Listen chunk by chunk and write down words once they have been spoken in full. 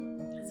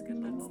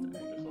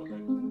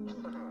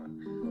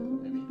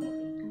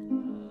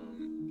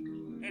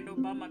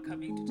drama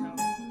coming to town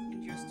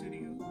in your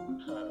studio?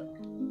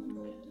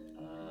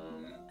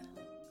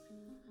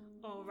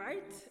 All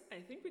right,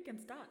 I think we can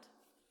start.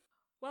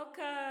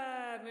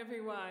 Welcome,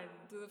 everyone,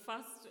 to the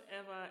first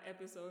ever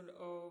episode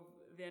of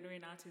the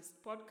Annoying Artist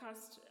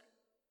podcast.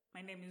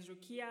 My name is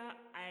Rukia.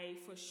 I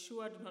for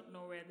sure do not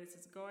know where this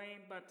is going,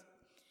 but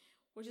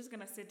we're just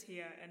going to sit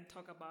here and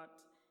talk about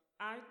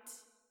art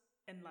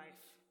and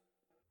life.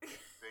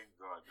 Thank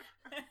God.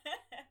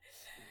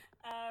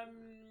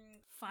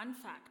 Fun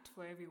fact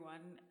for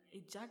everyone,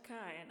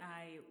 Ijakaa and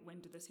I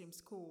went to the same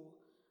school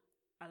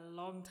a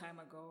long time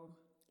ago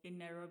in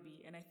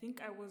Nairobi, and I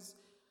think I was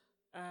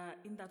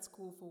in that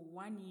school for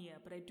 1 year,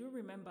 but I do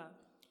remember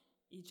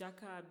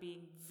Ijakaa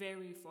being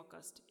very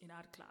focused in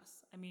art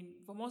class. I mean,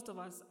 for most of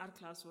us, art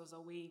class was a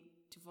way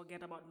to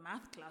forget about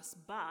math class,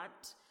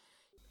 but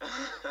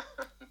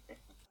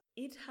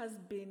it has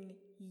been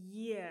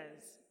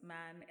years,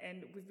 man,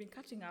 and we've been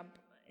catching up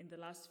in the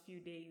last few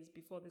days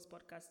before this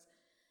podcast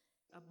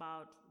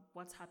about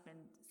what's happened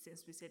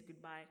since we said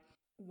goodbye.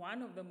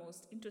 One of the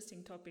most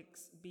interesting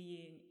topics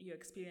being your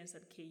experience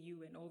at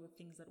KU and all the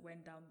things that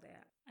went down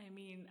there. I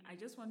mean, I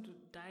just want to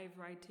dive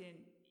right in.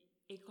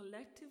 A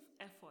collective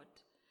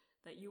effort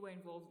that you were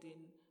involved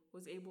in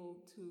was able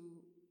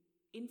to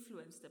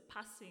influence the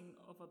passing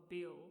of a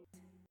bill.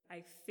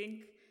 I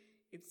think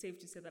it's safe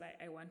to say that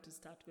I want to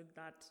start with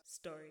that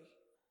story.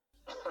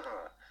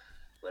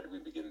 Where do we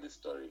begin this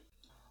story?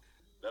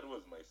 That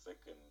was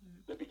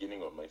the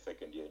beginning of my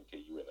second year in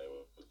KU, and I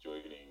was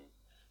joining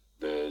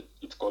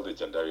it's called the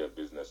Jandaria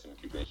Business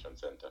Incubation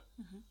Center.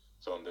 Mm-hmm.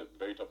 So on the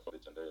very top of the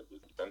Jandaria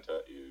Business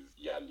Center is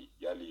Yali.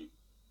 Yali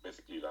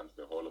basically runs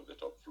the whole of the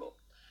top floor.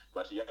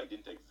 But Yali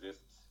didn't exist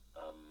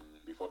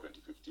before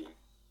 2015,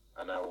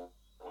 and I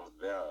was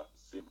there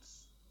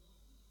since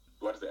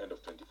towards the end of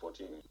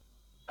 2014.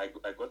 I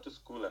got to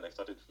school and I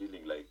started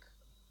feeling like,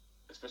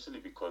 especially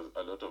because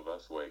a lot of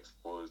us were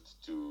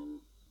exposed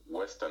to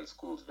Western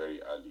schools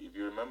very early. If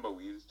you remember,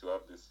 we used to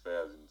have these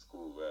fairs in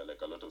school where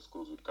like a lot of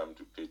schools would come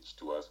to pitch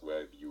to us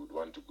where you would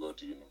want to go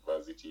to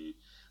university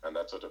and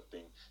that sort of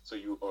thing. So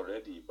you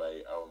already,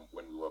 by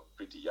when we were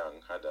pretty young,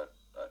 had a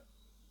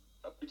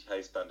pretty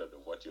high standard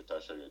of what your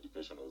tertiary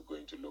education was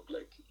going to look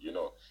like. You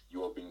know, you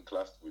were being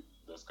classed with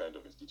those kind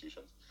of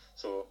institutions.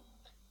 So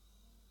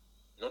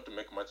not to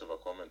make much of a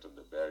comment on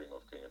the bearing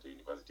of Kenyatta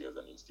University as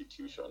an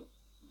institution,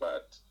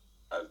 but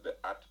as the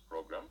art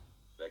program,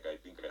 like I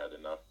think I had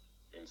enough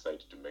insight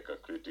to make a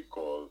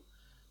critical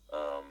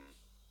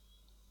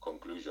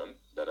conclusion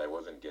that I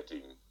wasn't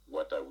getting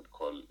what I would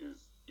call is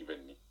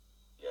even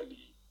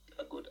nearly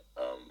a good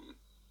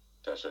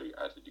tertiary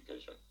art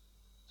education.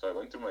 So I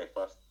went through my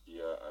first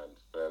year and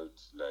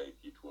felt like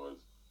it was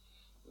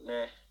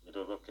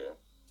okay.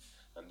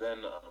 And then,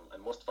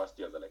 and most first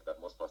years are like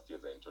that. Most first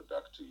years are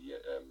introductory,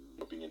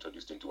 being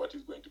introduced into what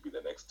is going to be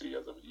the next 3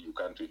 years of it. You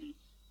can't really,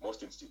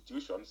 most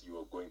institutions, you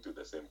are going through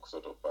the same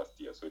sort of first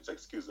year, so it's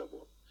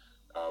excusable.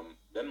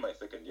 Then my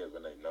second year,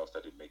 when I now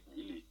started making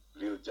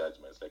real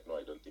judgments, like, no,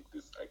 I don't think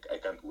this, I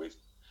can't waste,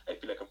 I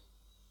feel like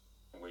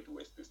I'm going to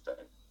waste this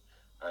time.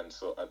 And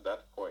so at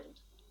that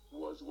point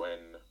was when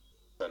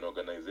an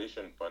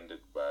organization funded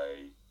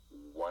by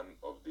one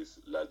of these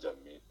larger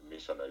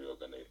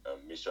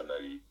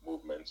missionary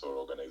movements or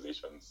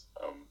organizations,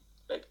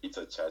 like it's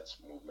a church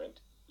movement,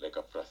 like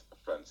a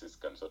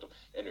Franciscan sort of,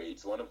 anyway,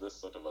 it's one of those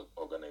sort of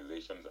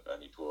organizations,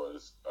 and it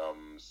was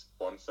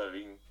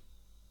sponsoring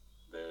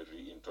the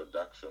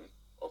reintroduction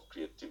of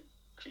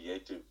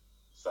creative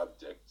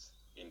subjects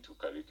into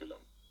curriculum.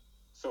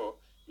 So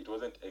it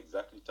wasn't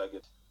exactly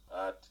target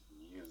art,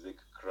 music,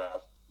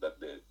 craft that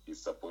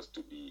is supposed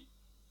to be,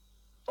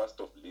 first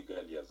off,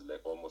 legally as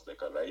like almost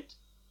like a right,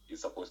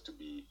 is supposed to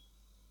be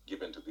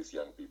given to these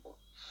young people.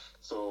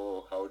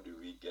 So how do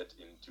we get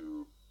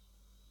into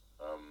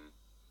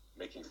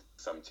making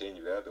some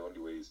change there? The only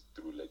way is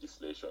through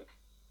legislation,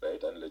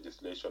 right? And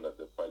legislation at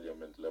the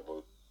parliament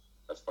level,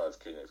 as far as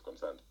Kenya is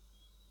concerned,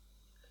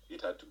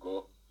 it had to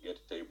go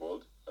get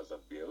tabled as a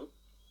bill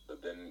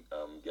that then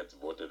gets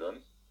voted on,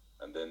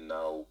 and then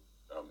now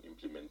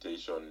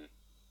implementation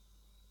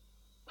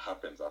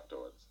happens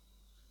afterwards.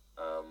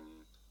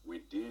 We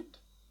did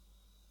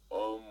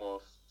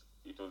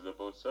it was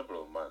about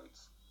several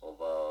months of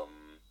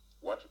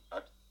what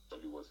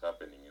actually was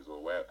happening is,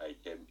 or where I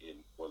came in,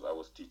 was I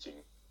was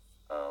teaching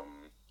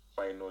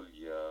final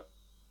year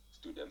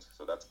students,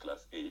 so that's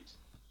class 8,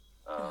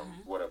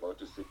 who are about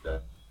to sit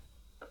their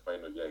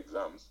final year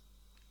exams,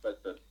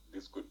 but that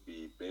this could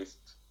be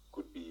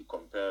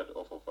compared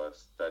off of a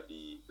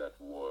study that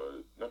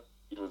was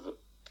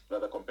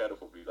rather compared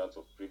off of results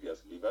of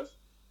previous leavers.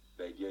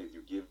 The idea is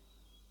you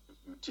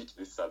teach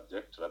this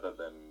subject rather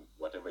than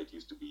whatever it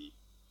used to be,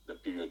 the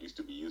period used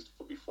to be used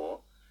for before,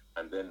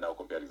 and then now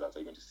compare results. Are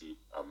you going to see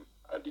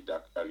a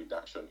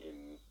reduction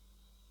in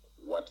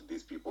what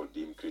these people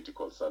deem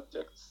critical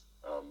subjects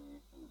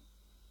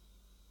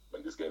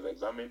when these guys are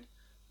examined?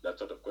 That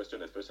sort of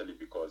question, especially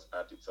because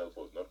art itself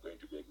was not going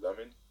to be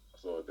examined.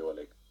 So they were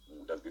like,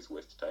 does this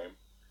waste time?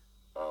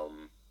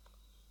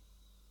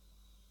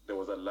 There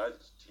was a large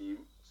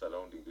team,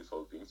 surrounding this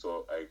whole thing.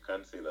 So I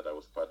can't say that I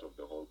was part of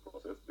the whole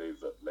process.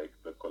 There's like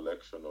the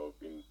collection of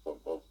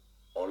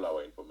all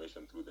our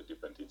information through the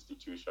different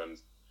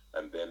institutions,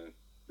 and then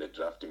the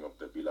drafting of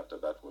the bill after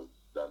that was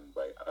done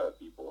by other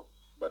people.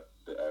 But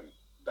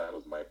that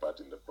was my part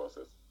in the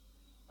process.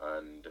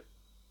 And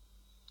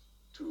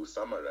to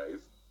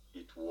summarize,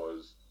 it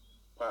was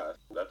passed.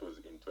 That was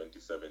in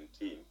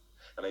 2017.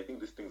 And I think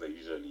these things are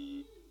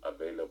usually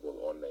available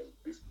online,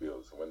 these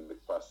bills. When they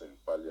pass in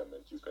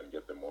Parliament, you can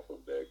get them off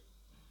of the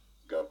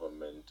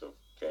Government of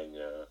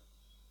Kenya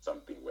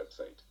something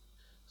website.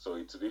 So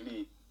it's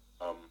really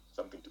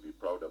something to be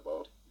proud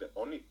about. The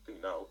only thing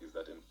now is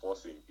that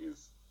enforcing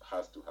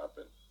has to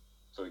happen.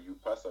 So you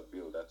pass a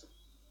bill, that's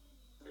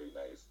very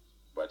nice,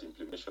 but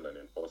implementation and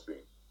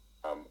enforcing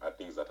are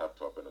things that have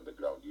to happen on the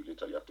ground. You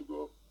literally have to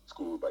go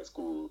school by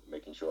school,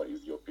 making sure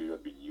is your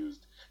period being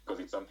used, because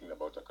it's something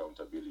about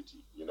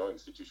accountability.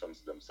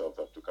 Institutions themselves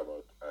have to come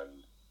out,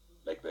 and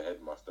like the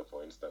headmaster,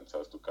 for instance,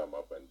 has to come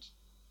up and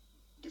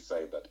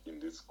decide that in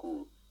this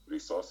school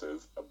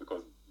resources,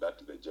 because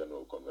that's the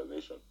general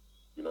conversation.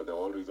 The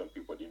whole reason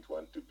people didn't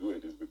want to do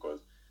it is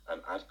because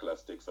an art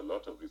class takes a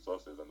lot of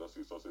resources, and those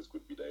resources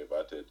could be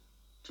diverted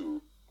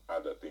to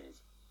other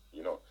things.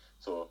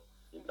 So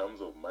in terms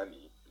of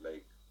money,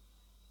 like,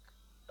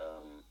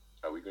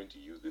 are we going to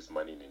use this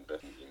money in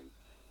investing in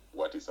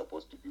what is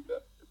supposed to be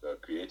the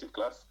creative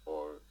class?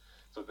 Or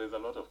so there's a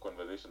lot of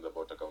conversations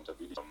about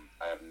accountability.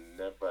 I have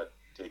never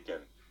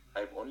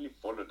I've only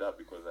followed up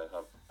because I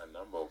have a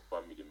number of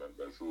family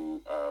members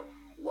who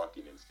work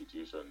in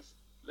institutions,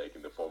 like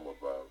in the form of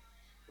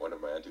one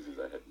of my aunties is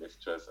a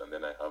headmistress, and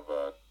then I have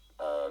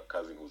a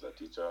cousin who's a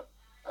teacher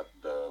at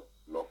the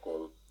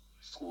local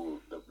school,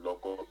 the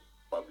local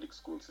public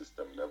school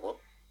system level.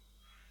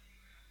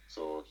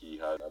 So he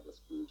has other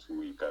schools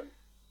who he can.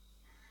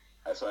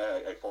 So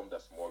I formed a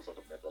small sort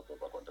of network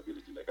of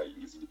accountability. Like,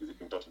 is it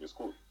being taught in your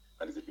school?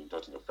 And is it being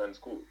taught in your friend's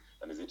school?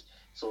 And is it...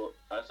 So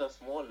at a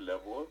small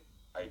level,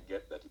 I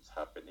get that it's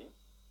happening.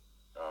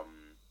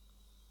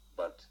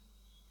 But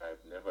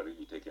I've never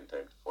really taken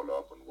time to follow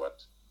up on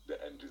what the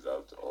end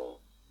result, or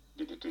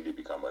did it really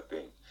become a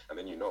thing? And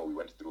then, we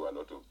went through a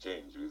lot of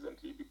change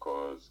recently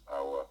because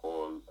our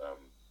whole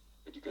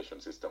education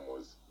system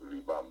was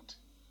revamped.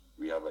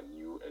 We have a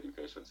new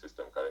education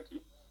system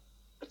currently.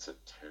 It's a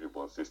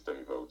terrible system,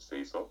 if I would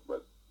say so,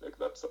 but like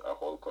that's a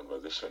whole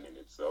conversation in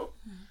itself.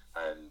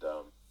 And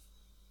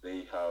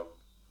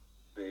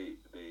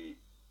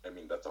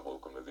that's a whole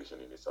conversation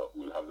in itself.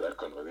 We'll have that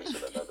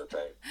conversation another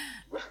time.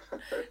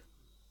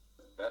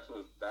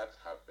 That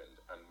happened,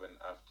 and when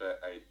after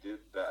I did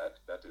that,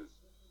 that is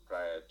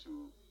prior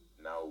to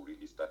now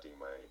really starting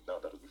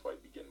that was before I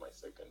began my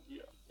second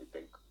year, I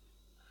think.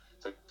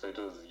 So it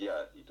was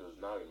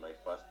now in my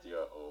first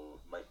year, or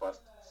my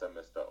first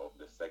semester of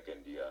the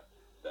second year,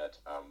 that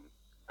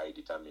I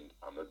determined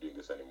I'm not doing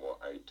this anymore.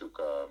 I took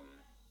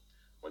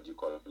what do you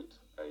call it?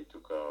 I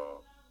took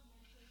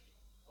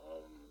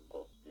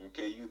in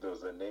KU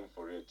there's a name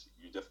for it.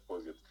 You just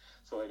pause it.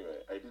 So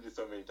anyway, I did it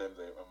so many times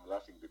I'm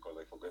laughing because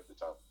I forget the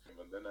term.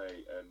 And then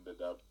I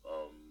ended up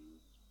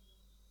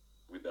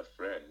with a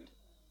friend.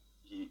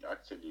 He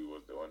actually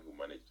was the one who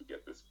managed to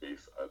get the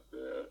space at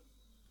the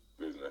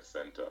business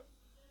center,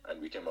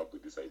 and we came up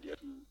with this idea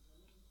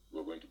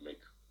we're going to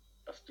make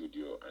a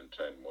studio and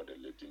try and model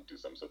it into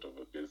some sort of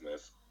a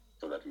business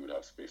so that we would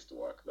have space to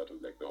work. That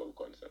was like the whole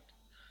concept.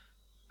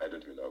 I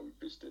don't even know how we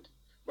pitched it,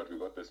 but we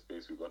got the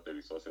space, we got the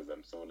resources,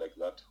 and so like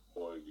that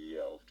whole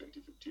year of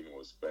 2015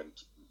 was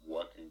spent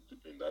working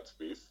in that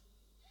space.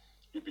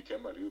 It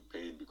became a real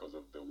pain because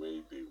of the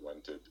way they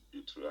wanted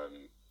it to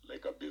run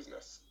like a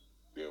business.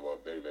 They were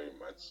very, very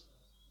much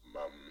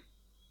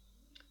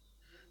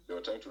they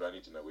were trying to run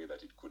it in a way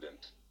that it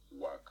couldn't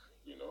work.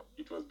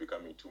 It was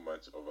becoming too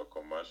much of a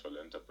commercial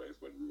enterprise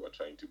when we were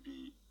trying to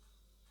be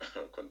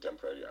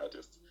contemporary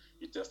artists.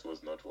 It just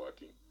was not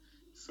working.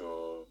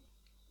 So,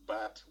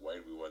 but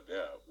while we were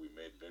there, we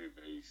made very,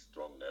 very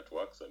strong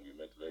networks, and we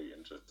met very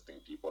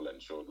interesting people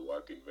and showed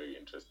work in very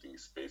interesting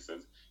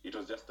spaces. It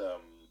was just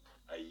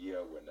a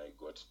year when I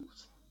got to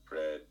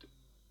spread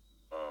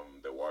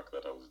the work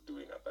that I was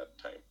doing at that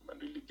time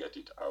and really get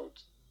it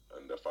out,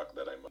 and the fact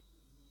that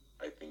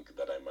I think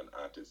that I'm an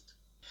artist.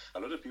 A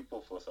lot of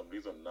people, for some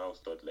reason, now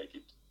thought like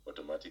it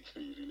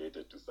automatically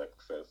related to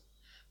success,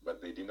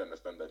 but they didn't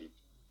understand that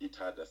it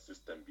had a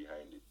system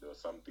behind it. There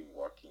was something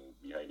working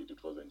behind it.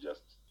 It wasn't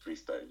just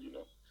freestyle,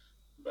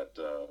 But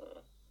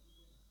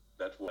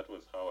that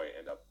was how I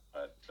ended up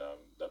at.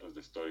 That was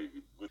the story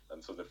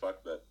and so the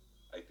fact that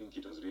I think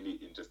it was really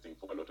interesting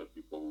for a lot of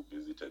people who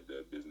visited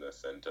the business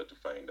center to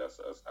find us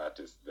as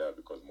artists there,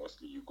 because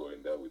mostly you go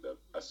in there with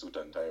a suit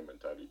and tie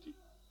mentality,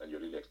 and you're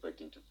really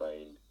expecting to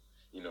find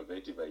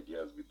innovative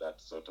ideas with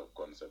that sort of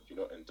concept,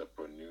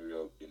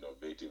 entrepreneurial,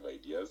 innovative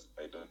ideas.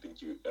 I don't think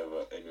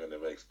anyone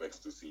ever expects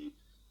to see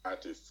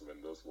artists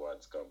when those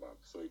words come up.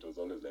 So it was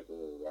always like,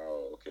 oh,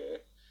 wow, okay.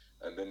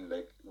 And then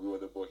like we were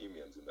the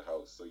bohemians in the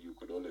house, so you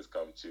could always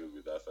come chill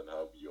with us and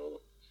have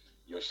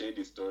your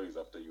shady stories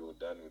after you were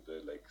done with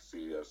the like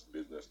serious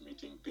business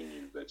meeting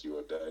thingies that you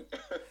were done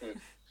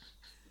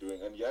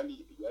doing. And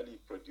Yali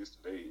produced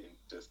very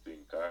interesting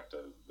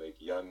characters, like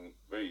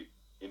very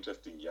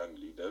interesting young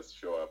leaders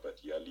show up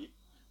at Yali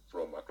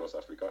from across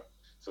Africa.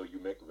 So you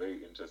make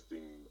very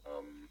interesting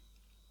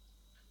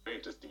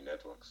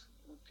networks.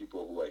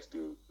 People who I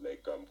still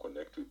like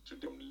connect with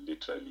today,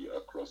 literally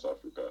across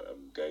Africa.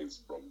 Guys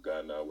from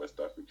Ghana, West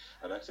Africa,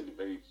 and actually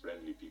very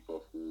friendly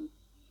people who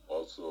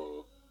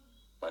also,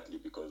 partly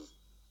because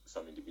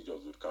some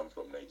individuals would come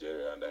from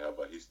Nigeria, and I have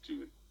a history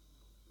with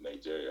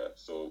Nigeria,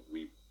 so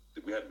we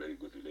had very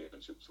good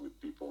relationships with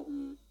people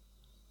who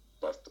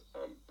passed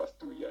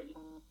through Yali.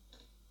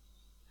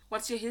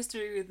 What's your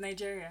history with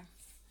Nigeria?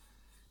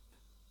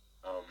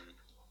 Um,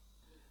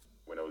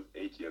 when I was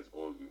 8 years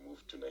old, we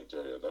moved to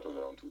Nigeria. That was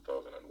around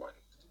 2001.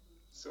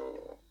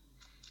 So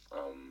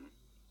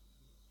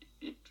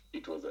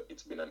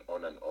it's been an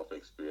on and off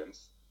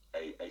experience.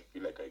 I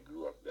feel like I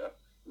grew up there.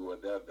 We were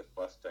there the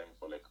first time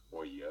for like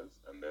 4 years,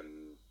 and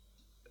then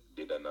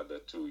did another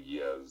 2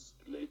 years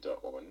later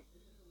on.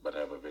 But I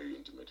have a very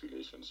intimate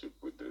relationship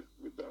with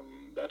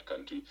that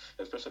country,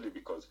 especially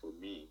because for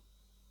me,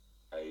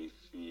 I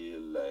feel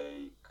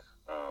like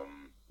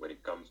when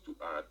it comes to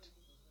art,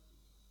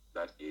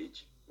 that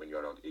age, when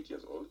you're around 8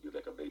 years old, is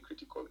like a very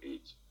critical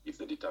age.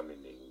 It's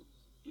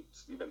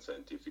even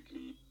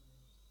scientifically,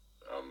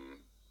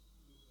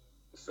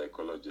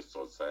 psychologists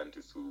or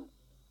scientists who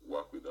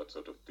work with that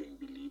sort of thing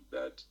believe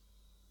that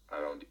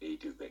around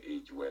 8 is the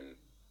age when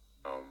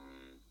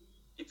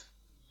it's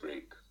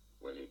break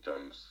when it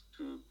comes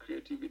to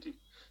creativity.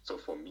 So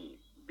for me,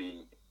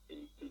 being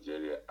in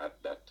Nigeria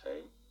at that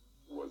time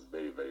was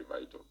very, very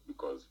vital,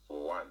 because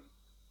for one,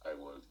 I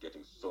was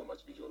getting so much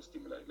visual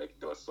stimuli. Like,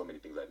 there were so many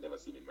things I'd never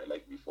seen in my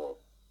life before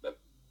that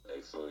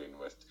I saw in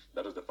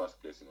that was the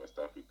first place in West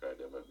Africa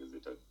I'd ever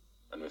visited.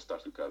 And West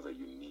Africa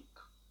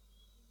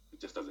it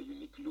just has a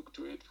unique look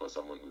to it for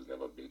someone who's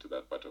never been to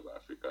that part of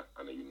Africa,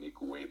 and a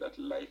unique way that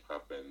life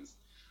happens.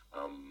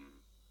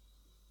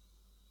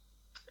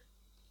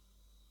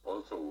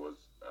 Also was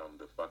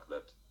the fact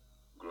that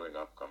growing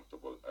up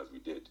comfortable as we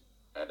did,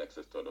 I had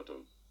access to a lot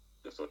of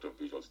the sort of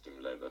visual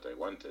stimuli that I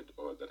wanted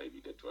or that I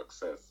needed to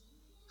access.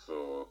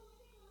 So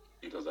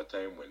it was a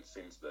time when,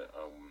 since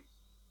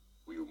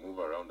we move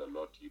around a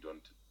lot, you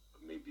don't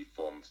maybe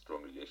form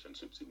strong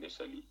relationships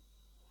initially.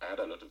 I had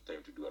a lot of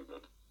time to do a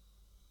lot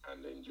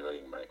and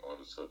enjoying my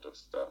own sort of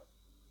stuff.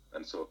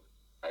 And so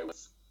I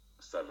was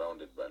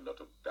surrounded by a lot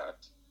of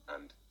that,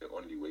 and the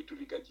only way to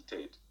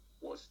regurgitate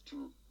was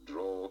to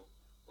draw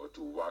or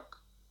to work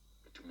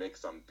to make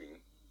something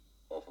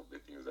off of the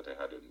things that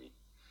I had on me.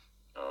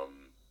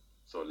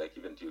 So like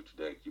even till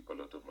today, I keep a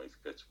lot of my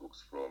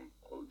sketchbooks from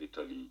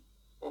literally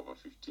over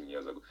 15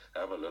 years ago.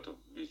 I have a lot of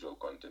visual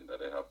content that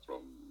I have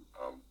from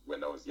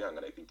when I was young,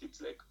 and I think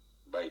it's like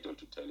vital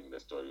to telling the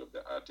story of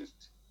the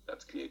artist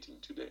that's creating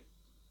today.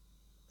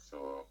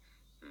 So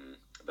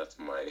that's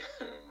my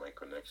my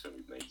connection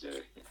with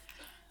Nigeria.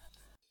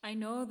 I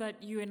know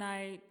that you and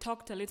I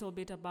talked a little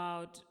bit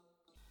about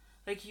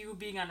like you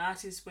being an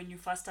artist when you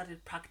first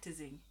started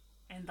practicing,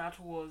 and that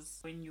was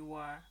when you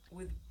were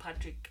with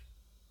Patrick.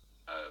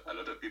 A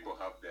lot of people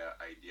have their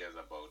ideas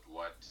about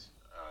what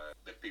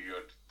the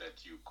period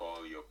that you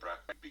call your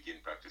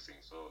begin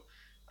practicing. So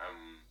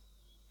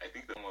I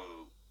think the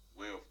normal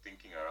way of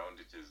thinking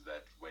around it is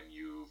that when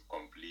you've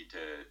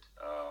completed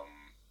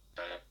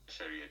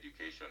tertiary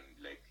education,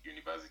 like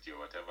university or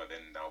whatever,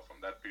 then now from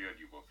that period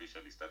you've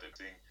officially started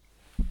saying.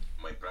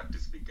 My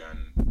practice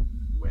began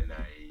when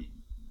I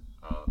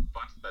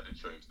first started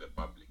showing to the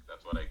public.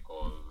 That's what I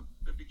call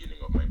the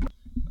beginning of my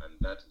practice. And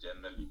that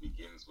generally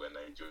begins when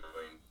I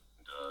joined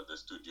the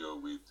studio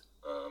with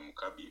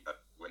Kabi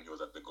when he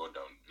was at the Go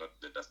Down, not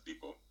the Dust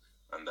Depot.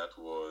 And that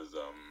was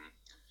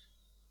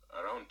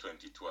around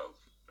 2012,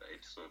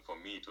 right? So for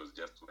me, it was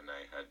just when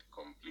I had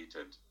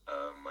completed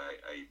my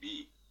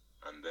IB.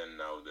 And then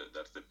now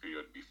that's the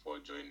period before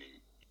joining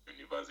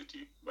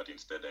university. But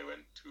instead I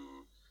went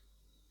to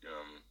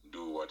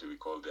do what we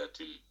call the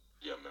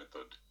atelier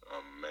method,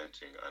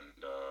 mentoring and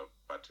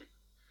Patrick.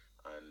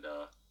 And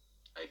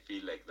I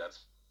feel like that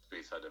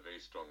space had a very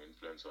strong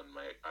influence on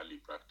my early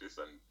practice,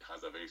 and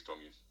has a very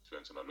strong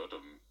influence on a lot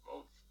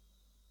of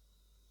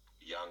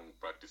young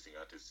practicing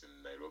artists in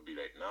Nairobi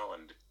right now,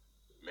 and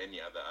many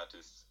other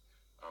artists.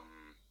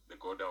 They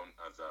go down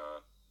as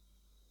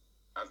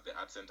the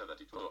art center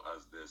that it was,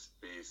 as the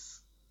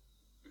space,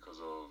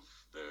 because of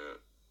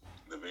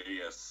the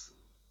various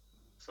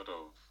sort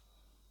of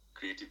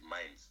creative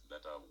minds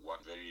that are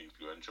very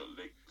influential.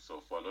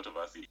 So for a lot of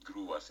us, it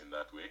grew us in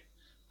that way.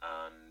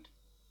 And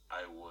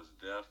I was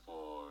there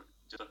for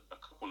just a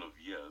couple of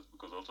years,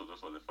 because also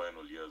those were the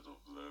final years of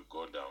the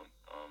Go Down,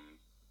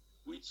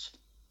 which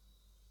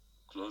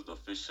closed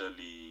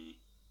officially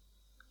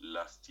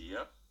last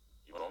year,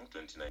 from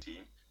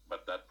 2019.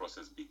 But that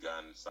process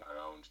began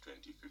around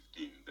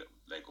 2015,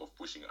 of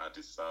pushing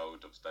artists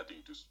out, of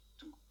starting to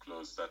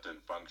close certain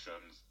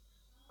functions.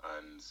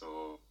 And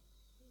so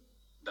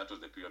that was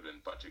the period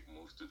when Patrick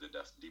moved to the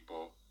Dust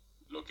Depot,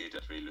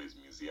 located Louis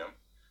Museum,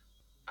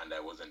 and I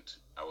was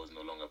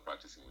no longer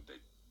practicing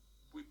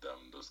with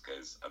those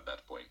guys at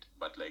that point.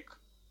 But like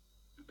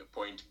the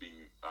point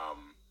being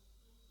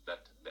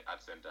that the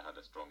art center had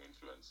a strong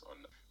influence on.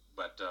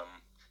 But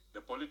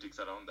the politics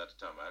around that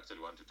time, I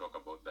actually want to talk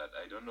about that.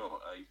 I don't know.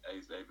 I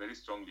very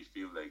strongly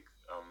feel like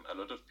a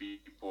lot of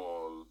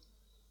people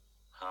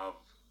have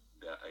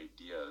their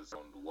ideas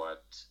on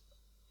what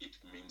it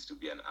means to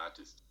be an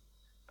artist,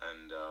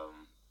 and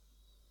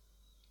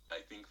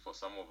I think for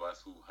some of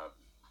us who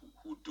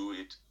do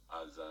it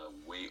as a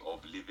way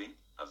of living,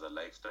 as a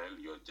lifestyle,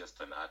 you're just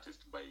an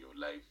artist by your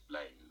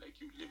lifeline. Like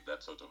you live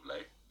that sort of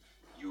life.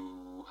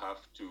 You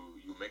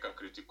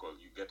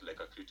get like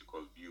a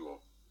critical view of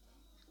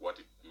what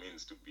it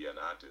means to be an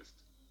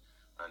artist,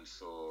 and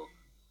so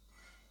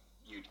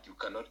you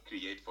cannot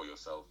create for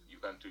yourself. You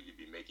can't really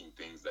be making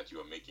things that you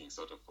are making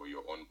sort of for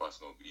your own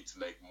personal. It's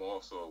like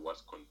more so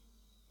what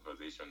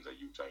conversations are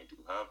you trying to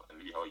have, and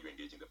really how you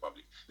engage in the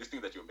public. This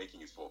thing that you're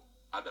making is for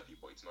other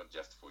people. It's not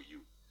just for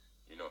you.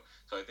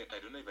 So I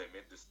don't know if I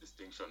made this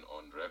distinction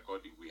on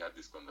record. We had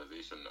this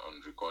conversation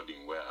on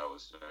recording where I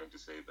was trying to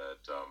say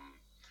that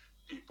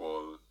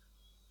people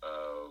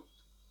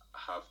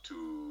have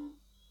to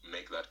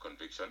make that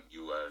conviction.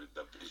 You are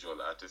the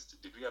visual artist.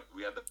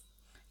 We had that?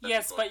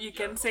 Yes, but you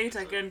can say it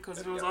again because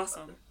it was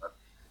awesome.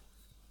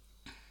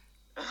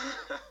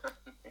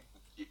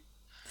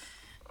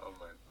 Oh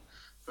man.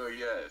 So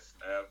yes,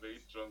 I have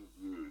very strong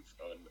views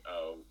on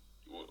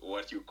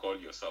what you call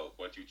yourself,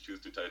 what you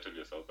choose to title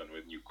yourself, and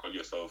when you call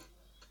yourself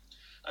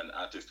an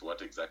artist,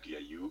 what exactly are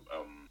you?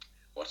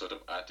 What sort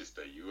of artist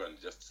are you? And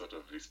just sort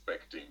of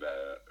respecting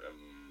the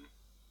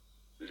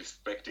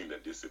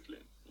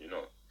discipline,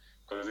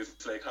 because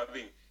it's like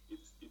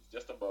it's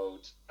just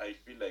about, I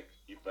feel like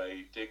if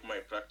I take my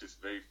practice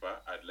very far,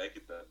 I'd like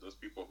it that those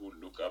people who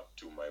look up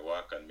to my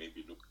work and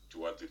maybe look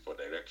towards it for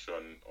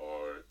direction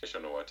or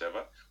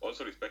whatever,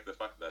 also respect the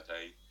fact that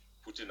I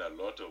put in a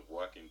lot of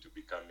work into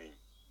becoming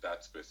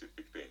that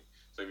specific thing.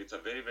 So if it's a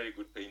very, very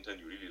good painter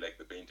and you really like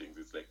the paintings,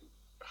 it's like,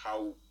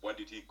 what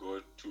did he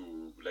go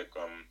to, like,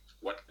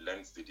 what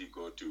lengths did he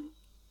go to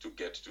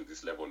get to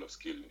this level of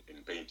skill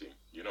in painting,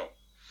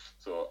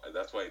 So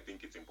that's why I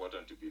think it's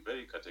important to be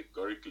very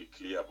categorically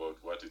clear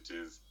about what it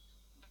is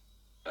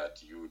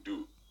that you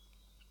do.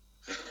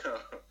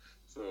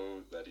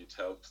 So that it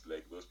helps,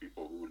 like, those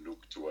people who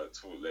look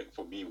towards, like,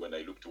 for me, when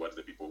I look towards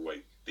the people who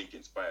I think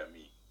inspire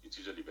me, it's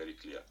usually very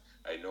clear.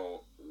 I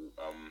know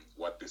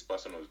what this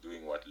person was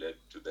doing, what led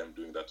to them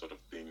doing that sort of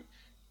thing,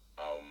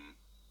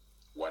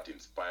 what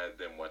inspired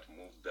them, what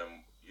moved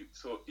them.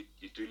 So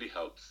it really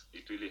helps.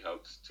 It really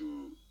helps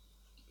to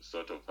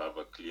sort of have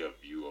a clear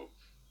view of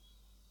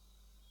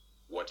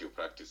what your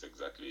practice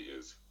exactly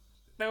is.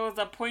 There was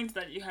a point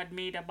that you had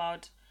made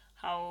about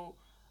how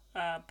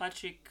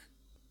Patrick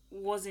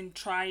wasn't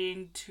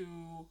trying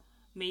to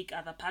make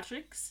other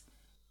Patricks.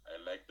 I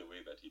like the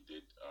way that he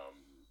did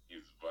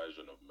his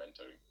version of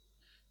mentoring.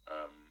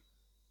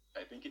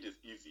 I think it is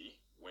easy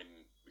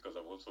because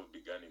I've also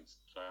begun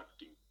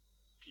instructing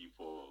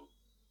people,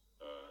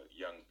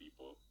 young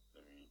people,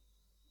 let me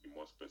be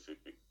more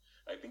specific.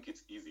 I think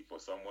it's easy for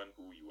someone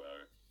who you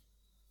are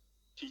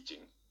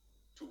teaching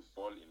to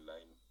fall in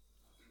line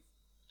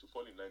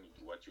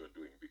into what you're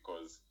doing,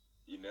 because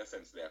in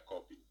essence they are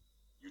copying.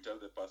 You tell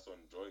the person,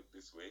 draw it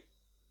this way,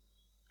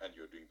 and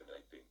you're doing the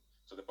right thing.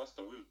 So the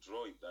person will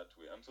draw it that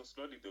way, and so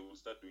slowly they will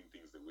start doing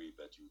things the way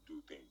that you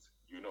do things,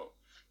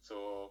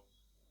 So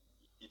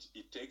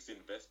it takes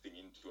investing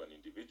into an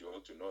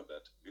individual to know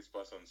that this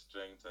person's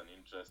strengths and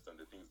interests and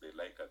the things they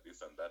like are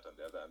this and that and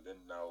the other, and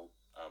then now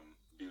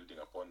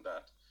building upon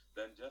that,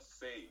 than just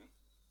saying,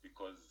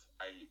 because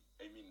I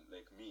mean,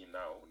 like me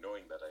now,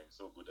 knowing that I'm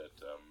so good at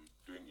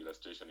doing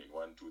illustration in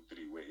 1, 2,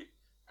 3 way,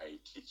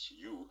 I teach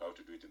you how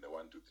to do it in the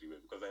 1, 2, 3 way,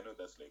 because I know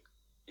that's like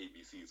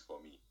ABCs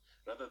for me.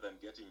 Rather than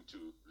getting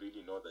to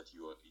really know that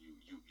you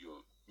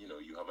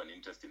have an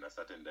interest in a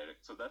certain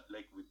direct. So that,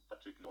 like with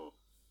Patrick, of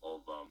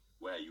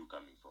where are you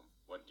coming from?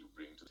 What do you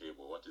bring to the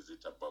table? What is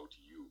it about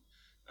you?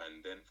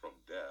 And then from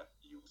there,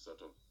 you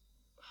sort of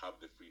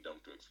have the freedom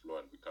to explore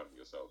and become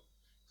yourself.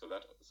 So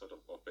that sort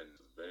of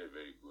opens very,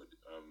 very good.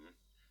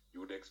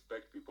 You would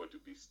expect people to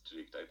be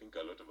strict. I think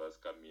a lot of us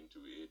come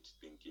into it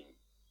thinking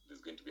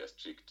there's going to be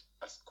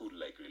a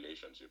school-like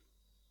relationship,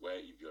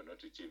 where if you're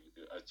not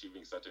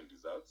achieving certain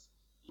results,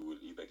 you will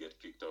either get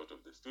kicked out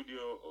of the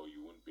studio or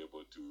you won't be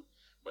able to.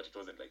 But it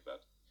wasn't like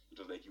that. It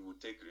was like you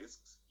would take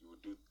risks, you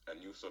would do a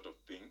new sort of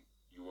thing.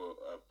 You were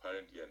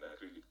apparently an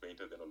acrylic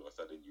painter, then all of a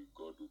sudden you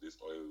go do this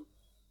oil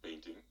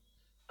painting,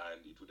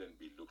 and it wouldn't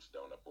be looked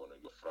down upon, and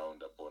you're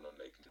frowned upon,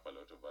 like a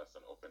lot of us,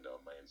 and opened our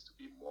minds to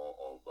be more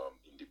of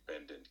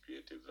independent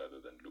creatives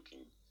rather than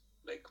looking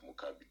like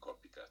Mukabi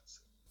copycats.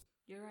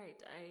 You're right.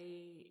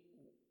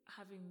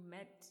 Having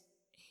met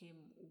him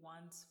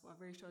once for a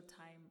very short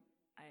time,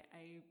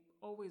 I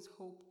always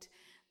hoped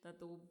that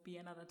there would be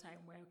another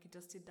time where I could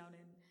just sit down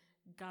and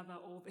gather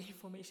all the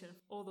information,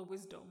 all the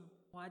wisdom.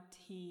 What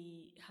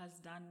he has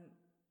done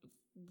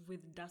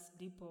with Dust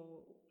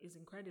Depot is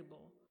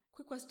incredible.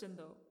 Quick question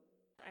though.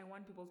 I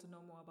want people to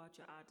know more about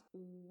your art.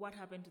 What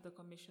happened to the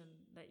commission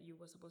that you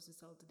were supposed to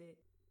sell today?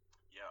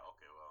 Yeah,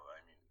 okay, well, I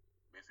mean,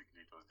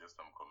 basically it was just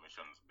some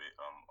commissions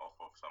off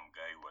of some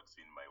guy who had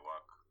seen my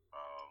work,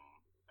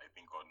 I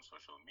think on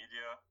social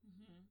media.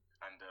 Mm-hmm.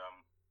 And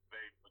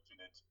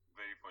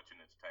very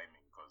fortunate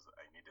timing, because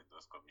I needed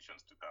those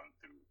commissions to come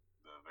through.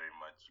 They're very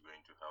much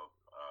going to help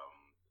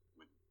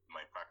with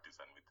my practice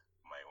and with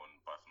my own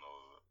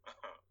personal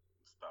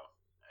stuff.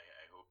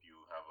 I hope you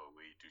have a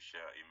way to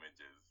share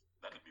images.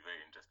 That'll be very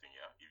interesting,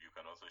 yeah. If you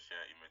can also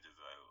share images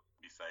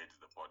besides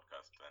the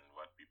podcast and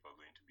what people are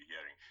going to be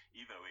hearing.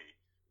 Either way,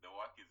 the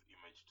work is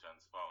image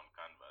transfer on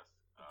canvas.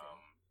 Okay.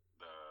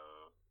 The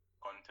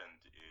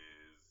content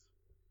is,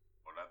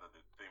 or rather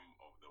the theme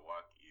of the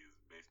work is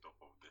based off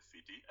of the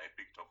city. I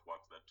picked up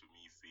works that to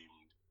me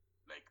seemed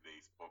like they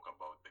spoke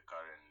about the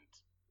current,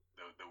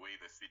 the way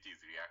the city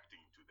is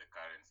reacting to the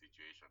current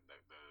situation,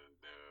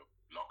 the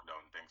lockdown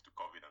thanks to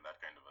COVID and that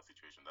kind of a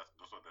situation.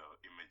 Those are the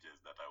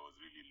images that I was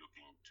really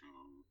looking to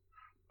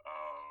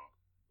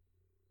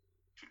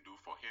do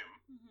for him,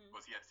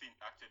 because he had seen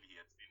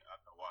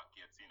other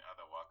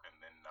work, and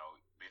then now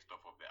based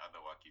off of the other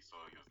work he saw,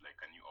 he was like,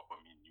 can you offer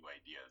me new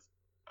ideas?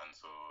 And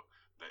so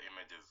the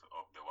images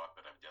of the work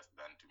that I've just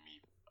done to me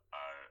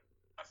are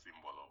a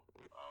symbol of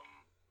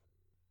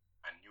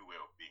a new way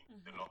of being,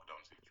 the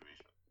lockdown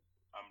situation.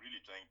 I'm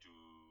really trying to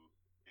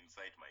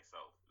incite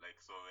myself. Like,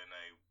 so when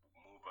I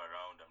move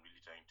around, I'm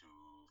really trying to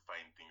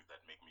find things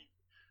that make me,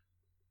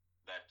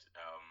 that,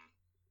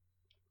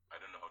 I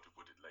don't know how to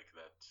put it, like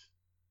that,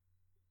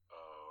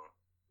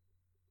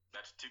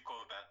 that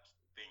tickle that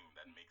thing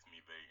that makes me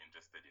very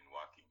interested in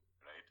working,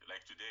 right?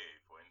 Like today,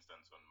 for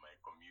instance, on my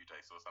commute, I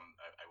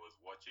was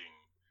watching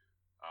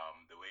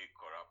the way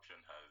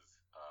corruption has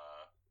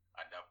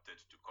adapted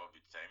to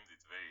COVID times.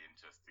 It's very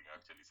interesting,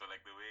 actually. So,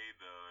 like, the way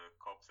the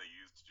cops are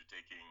used to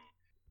taking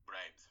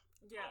bribes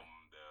from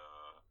the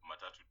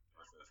matatu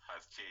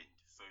has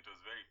changed. So it was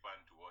very fun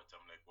to watch.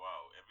 I'm like,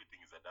 wow, everything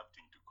is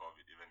adapting to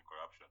COVID, even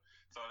corruption.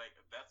 So, like,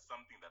 that's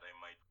something that I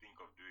might think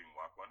of doing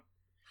work on.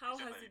 How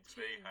has it it's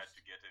changed? Very hard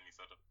to get any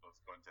sort of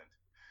content.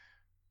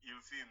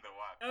 You'll see in the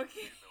work.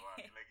 Okay.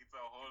 Like, it's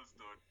a whole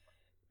story.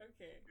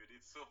 Okay. Dude,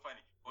 it's so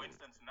funny. For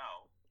instance,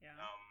 now,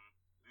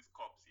 these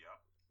cops here,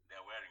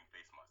 they're wearing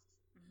face masks.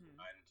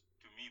 And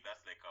to me,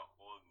 that's like a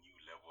whole new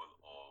level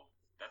of,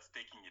 that's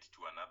taking it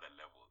to another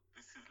level.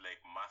 This is like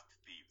masked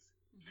thieves,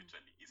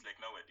 literally. It's like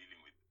now we're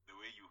dealing with, the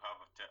way you have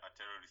a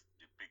terrorist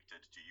depicted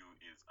to you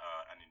is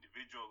an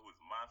individual who's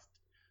masked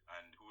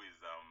and who is,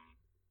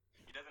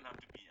 it doesn't have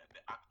to be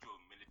the actual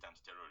militant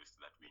terrorist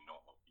that we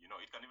know of. You know,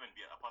 it can even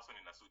be a person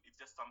in a suit. It's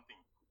just something,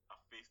 a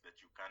face that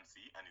you can't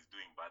see and is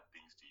doing bad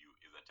things to you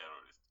is a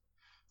terrorist.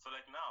 So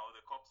like now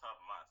the cops have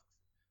masks,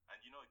 and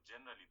you know,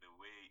 generally the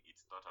way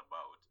it's thought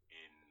about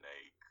in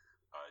like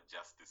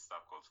justice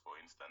circles, for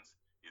instance,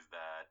 is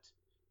that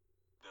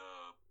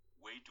the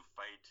way to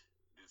fight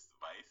this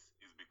vice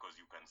is because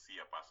you can see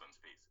a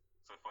person's face.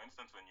 So for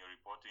instance, when you're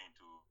reporting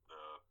to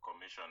the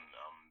commission,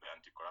 the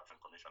anti-corruption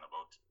commission,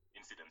 about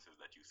incidences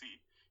that you see,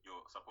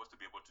 you're supposed to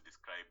be able to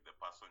describe the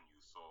person you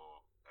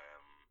saw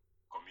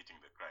committing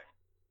the crime,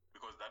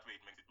 because that way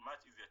it makes it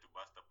much easier to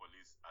bust a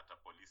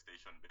police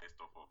station based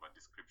off of a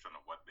description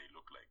of what they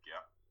look like.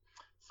 Yeah.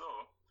 So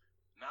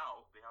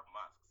now they have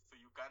masks, so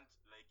you can't,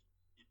 like,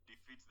 it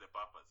defeats the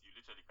purpose. You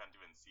literally can't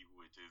even see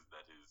who it is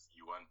that is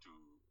you want to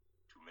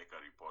make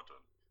a report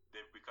on.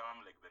 They've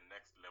become like the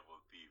next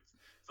level thieves.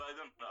 So I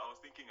don't know, I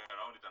was thinking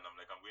around it, and I'm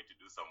like, I'm going to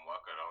do some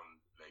work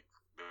around like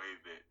the way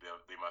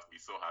they must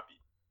be so happy.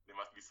 They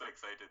must be so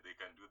excited they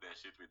can do their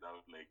shit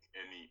without like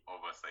any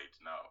oversight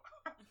now.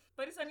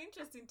 But it's an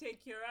interesting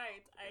take, you're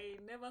right. I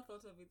never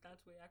thought of it that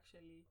way,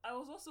 actually. I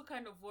was also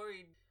kind of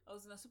worried. I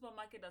was in a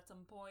supermarket at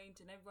some point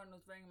and everyone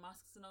was wearing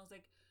masks, and I was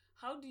like,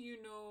 how do you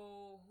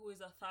know who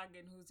is a thug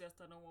and who's just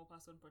a normal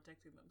person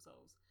protecting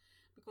themselves?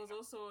 Because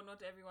also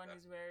not everyone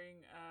is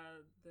wearing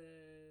the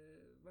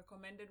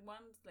recommended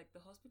ones, like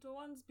the hospital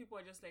ones. People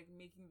are just like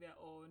making their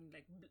own,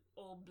 like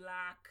all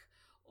black,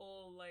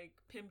 all like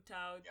pimped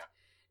out. Yeah.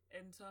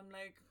 And so I'm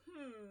like,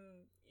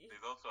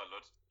 There's also a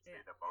lot to say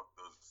about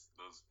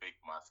those fake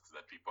masks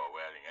that people are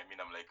wearing. I mean,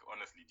 I'm like,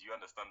 honestly, do you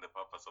understand the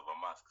purpose of a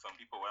mask? Some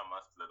people wear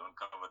masks that don't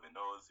cover the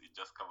nose; it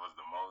just covers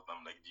the mouth.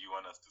 I'm like, do you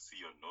want us to see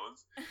your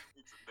nose?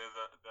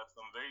 There's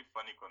some very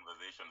funny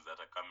conversations that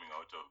are coming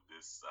out of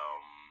this,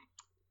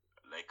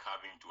 like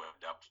having to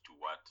adapt to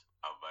what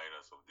a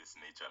virus of this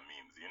nature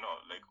means. You know,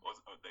 like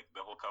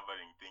the whole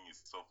covering thing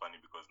is so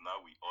funny, because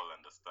now we all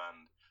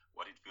understand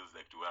what it feels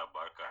like to wear a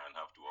burqa and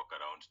have to walk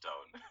around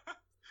town.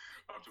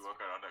 Have to walk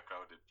around a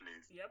crowded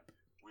place. Yep.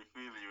 We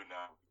feel you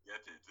now.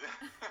 Get it.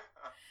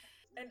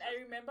 And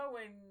I remember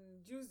when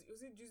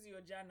Juicy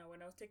or Jana,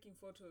 when I was taking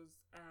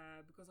photos,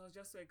 because I was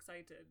just so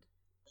excited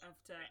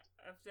after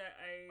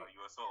I... Oh,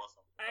 you were so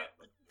awesome.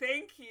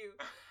 Thank you.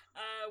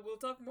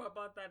 We'll talk more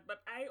about that.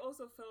 But I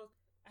also felt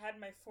I had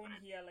my phone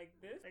here like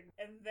this,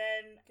 and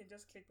then I can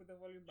just click with the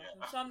volume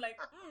button. So I'm like,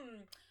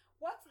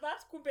 what's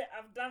that? Kumbe,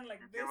 I've done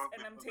like this,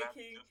 and I'm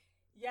taking...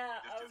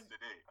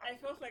 Yesterday. I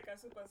felt like a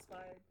super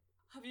spy.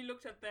 Have you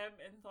looked at them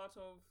and thought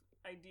of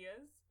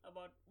ideas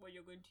about what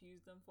you're going to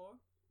use them for?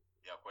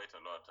 Yeah, quite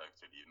a lot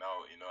actually.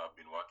 Now, I've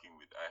been working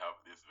with, I have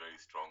this very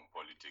strong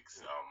politics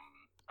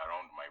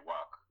around my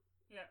work.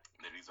 Yeah.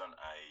 The reason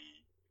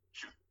I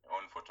shoot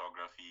on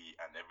photography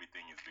and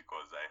everything is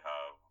because I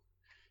have,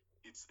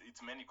 it's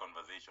many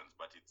conversations,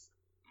 but it's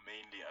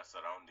mainly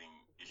surrounding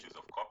issues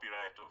of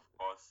copyright, of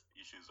course,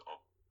 issues of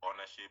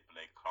ownership,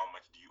 like how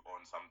much do you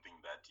own something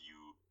that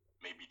you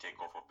maybe take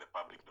off of the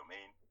public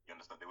domain. You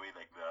understand the way,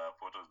 like the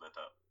photos that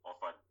are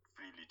offered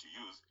freely to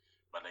use,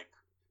 but like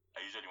I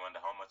usually wonder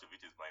how much of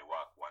it is my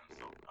work once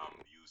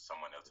use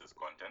someone else's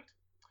content.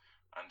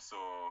 And so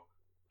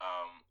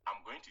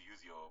I'm going to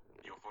use your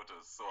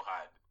photos so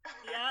hard.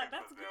 Yeah,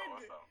 that's they're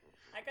good. awesome.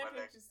 I can't But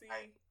wait like to see.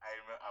 I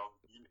remember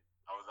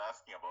I was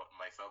asking about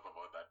myself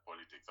about that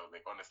politics. I was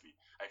like, honestly,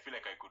 I feel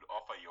like I could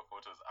offer your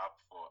photos up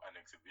for an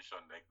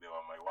exhibition like they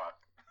were my work.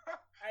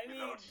 I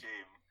without mean,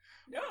 shame.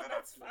 no, But then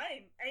that's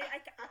fine.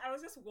 I was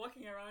just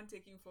walking around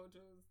taking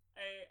photos.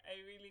 I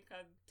really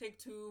can't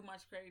take too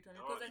much credit on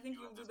it because I think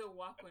you'll do the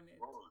work on it.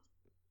 Gold.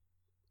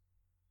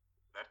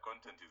 That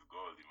content is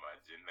gold.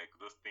 Imagine, like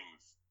those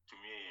things. To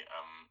me,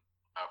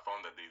 I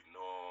found that there's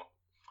no.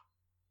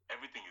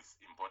 Everything is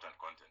important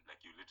content.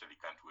 Like you literally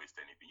can't waste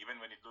anything.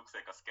 Even when it looks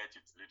like a sketch,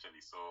 it's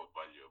literally so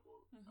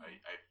valuable. Mhm.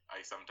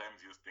 I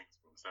sometimes use things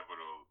from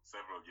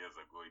several years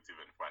ago. It's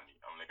even funny.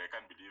 I'm like, I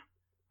can't believe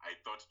I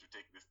thought to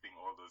take this thing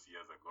all those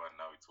years ago and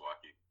now it's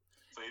working.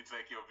 So it's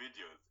like your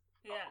videos.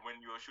 Yeah.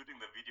 When you were shooting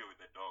the video with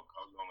the dog,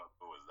 how long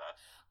ago was that?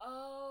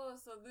 Oh,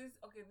 so these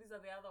are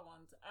the other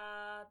ones.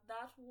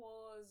 That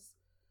was,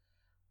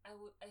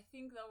 I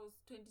think that was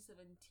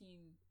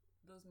 2017.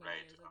 Those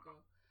many years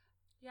ago.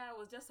 Yeah, I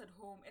was just at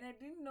home and I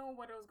didn't know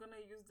what I was gonna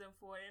use them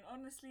for. And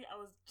honestly, I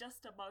was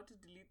just about to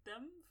delete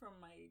them from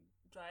my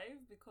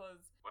drive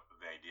because. What was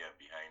the idea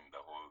behind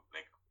the whole,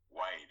 like,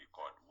 why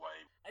record?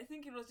 Why? I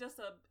think it was just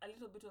a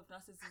little bit of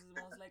narcissism.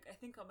 I was like, I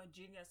think I'm a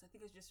genius. I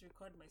think I should just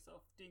record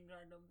myself doing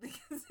random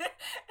things.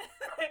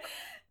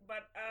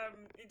 But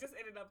it just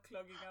ended up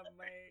clogging up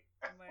my.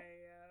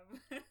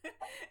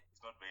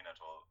 It's not vain at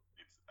all.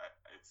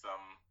 It's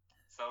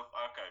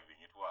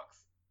self-archiving. It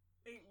works.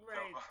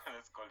 Right.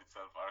 Let's call it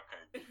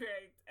self-archiving.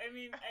 Right. I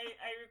mean,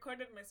 I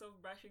recorded myself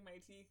brushing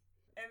my teeth.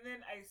 And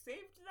then I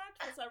saved that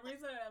for some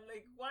reason. And I'm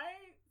like,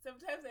 why?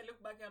 Sometimes I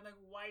look back and I'm like,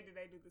 why did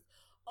I do this?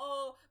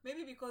 Oh,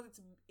 maybe because it's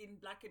in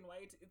black and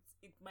white,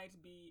 it might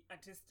be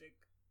artistic,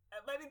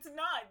 but it's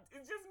not.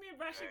 It's just me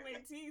brushing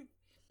my teeth.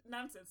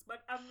 Nonsense.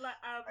 But I'm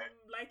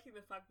liking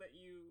the fact that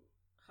you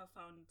have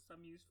found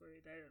some use for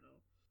it. I don't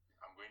know.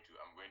 I'm going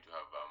to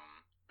have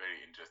very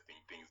interesting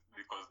things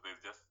because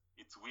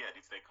it's weird.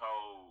 It's like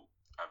how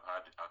I've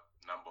had a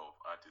number of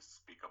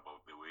artists speak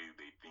about the way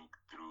they think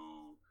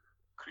through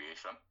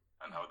creation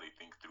and how they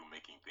think through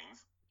making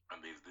things.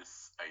 And there's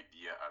this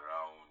idea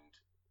around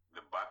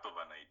the birth of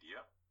an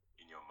idea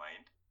in your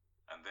mind,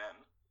 and then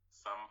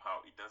somehow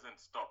it doesn't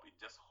stop, it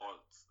just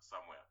halts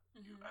somewhere.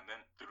 Mm-hmm. And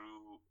then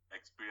through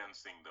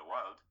experiencing the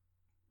world,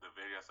 the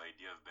various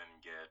ideas then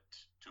get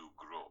to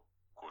grow,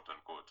 quote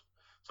unquote.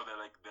 So they're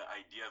like the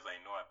ideas I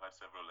know I've had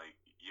several like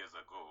years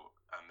ago,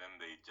 and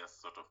then they just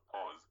sort of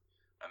pause,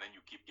 and then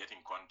you keep getting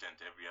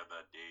content every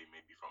other day,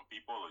 maybe from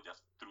people or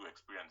just through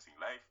experiencing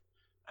life,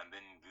 and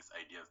then these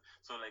ideas.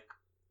 So like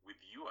with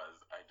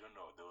yours, I don't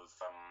know, there was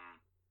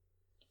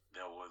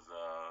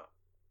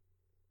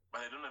but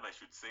I don't know if I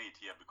should say it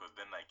here because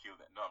then I kill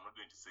them. No, I'm not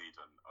going to say it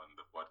on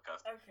the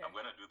podcast. Okay. I'm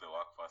going to do the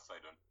work first so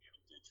I don't kill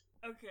it.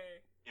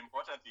 Okay.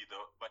 Importantly,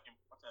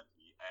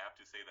 I have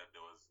to say that there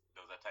was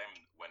a time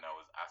when I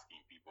was asking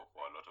people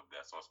for a lot of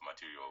their source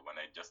material when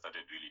I just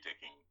started really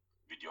taking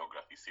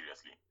videography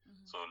seriously.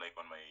 Mm-hmm. So like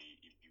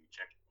if you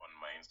check on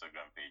my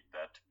Instagram page,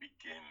 that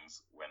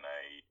begins when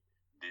I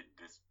did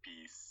this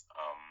piece,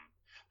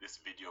 this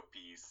video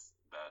piece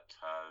that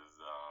has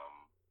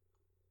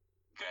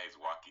guys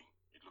working.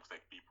 It looks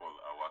like people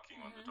are working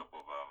on the top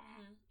of a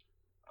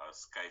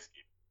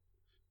skyscape.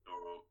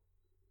 So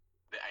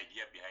the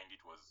idea behind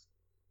it was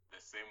the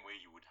same way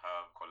you would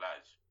have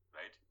collage,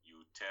 right?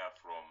 You tear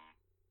from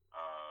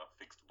a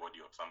fixed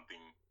body of something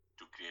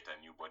to create a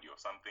new body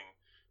of something.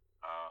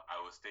 I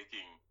was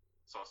taking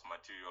source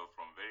material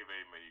from very,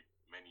 very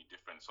many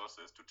different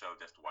sources to tell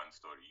just one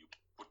story. You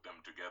put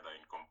them together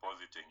in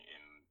compositing,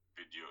 in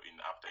video,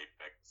 in After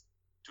Effects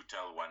to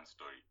tell one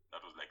story.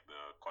 That was like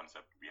the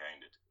concept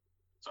behind it.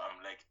 So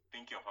I'm like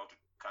thinking of how to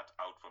cut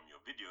out from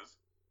your videos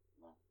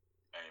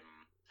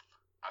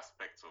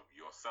aspects of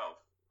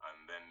yourself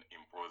and then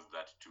impose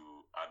that to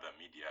other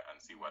media and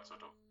see what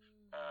sort of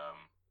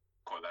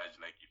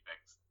collage-like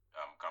effects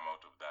come out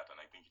of that. And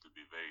I think it will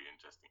be very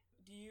interesting.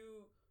 Do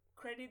you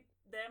credit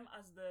them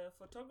as the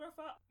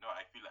photographer? No,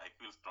 I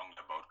feel strongly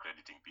about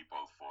crediting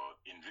people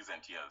in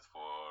recent years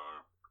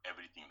for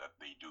everything that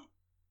they do.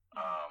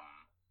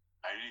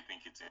 I really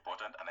think it's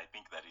important, and I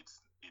think that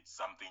it's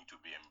something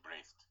to be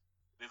embraced.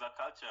 There's a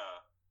culture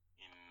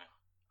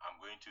I'm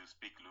going to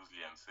speak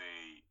loosely and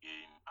say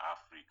in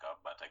Africa,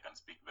 but I can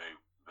speak very,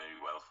 very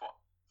well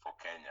for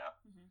Kenya.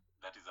 Mm-hmm.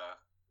 That is a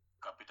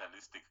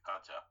capitalistic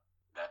culture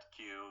that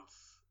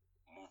kills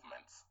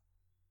movements,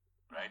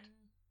 right?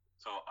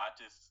 So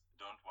artists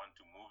don't want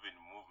to move in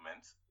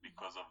movements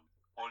because of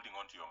holding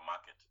on to your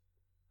market.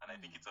 And I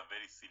think it's a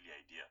very silly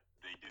idea.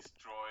 They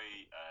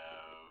destroy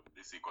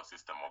this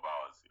ecosystem of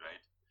ours,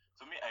 right?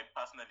 So me, I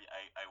personally,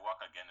 I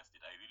work against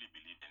it. I really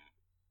believe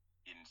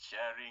in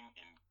sharing,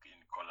 in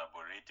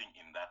collaborating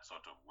in that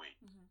sort of way.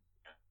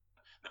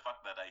 The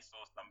fact that I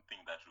saw something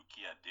that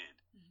Rukia did,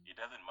 it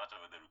doesn't matter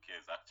whether Rukia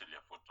is actually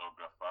a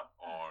photographer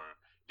or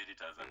did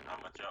it as an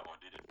amateur or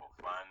did it for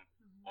fun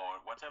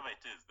or whatever it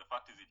is. The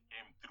fact is it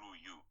came through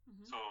you.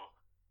 So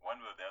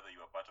one way or the other,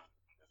 you are part of the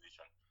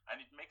conversation.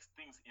 And it makes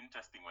things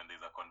interesting when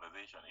there's a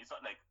conversation. It's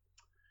not like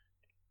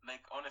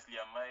honestly,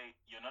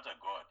 you're not a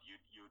god. You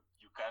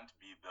can't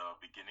be the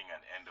beginning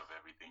and end of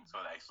everything.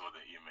 So I saw the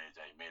image,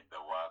 I made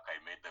the work,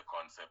 I made the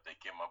concept, I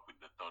came up with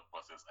the thought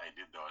process, I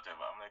did the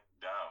whatever. I'm like,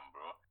 damn,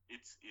 bro.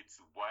 It's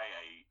why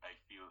I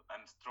feel,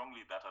 and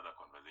strongly that other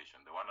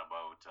conversation, the one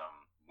about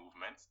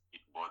movements,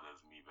 it bothers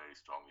me very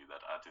strongly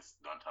that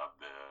artists don't have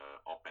the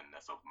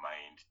openness of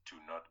mind to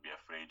not be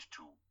afraid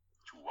to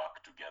work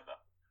together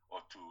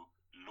or to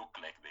look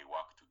like they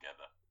work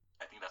together.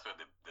 I think that's where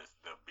the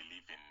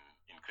belief in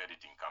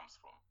crediting comes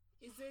from.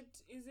 Is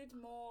it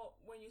more,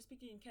 when you're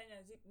speaking in Kenya,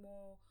 is it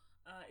more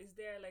is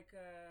there like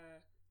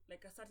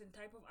a certain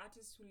type of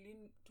artist who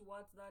lean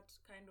towards that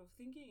kind of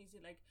thinking? Is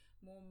it like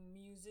more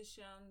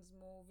musicians,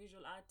 more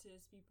visual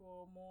artists,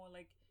 people more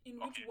like,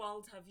 in which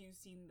world have you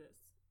seen this?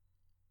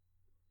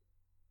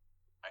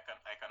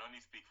 I can only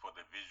speak for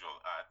the visual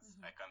arts.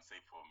 I can't say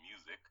for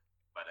music,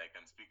 but I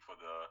can speak for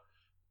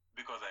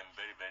because I'm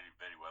very, very,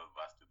 very well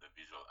versed with the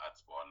visual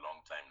arts for a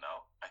long time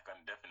now. I can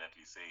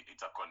definitely say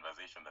it's a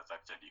conversation that's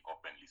actually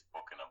openly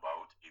spoken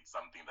about. It's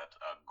something that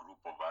a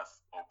group of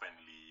us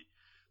openly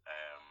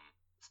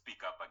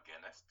speak up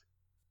against.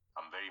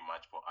 I'm very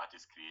much for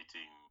artists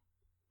creating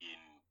in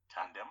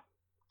tandem,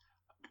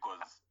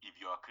 because if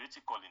you're a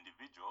critical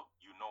individual,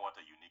 you know what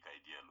a unique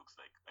idea looks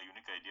like. A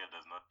unique idea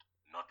does not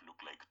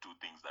look like two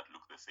things that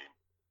look the same.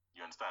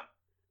 You understand?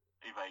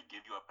 If I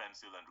give you a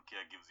pencil and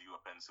Rukia gives you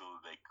a pencil,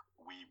 like,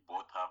 we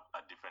both have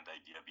a different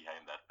idea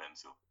behind that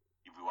pencil,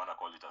 if we want to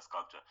call it a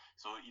sculpture.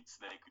 So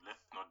it's like,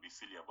 let's not be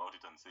silly about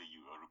it and say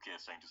Rukia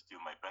is trying to steal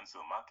my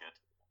pencil market,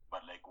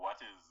 but like, what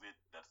is it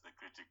that's the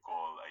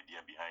critical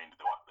idea behind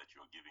the work that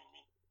you're giving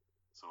me?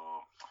 So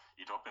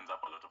it opens up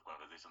a lot of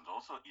conversations.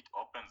 Also, it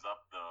opens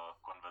up the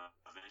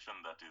conversation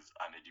that is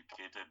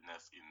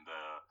uneducatedness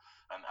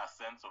and a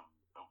sense of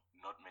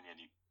not many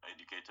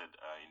educated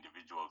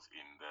individuals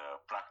in the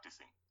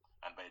practicing.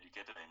 And by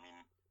educated, I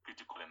mean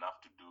critical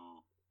enough to do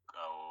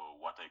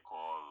what I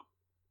call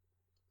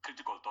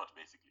critical thought,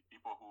 basically.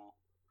 People who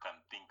can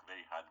think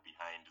very hard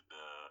behind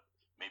the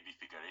maybe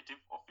figurative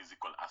or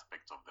physical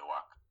aspects of the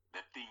work, the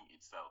thing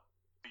itself.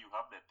 So you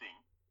have the thing,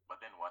 but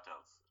then what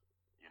else?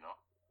 You know?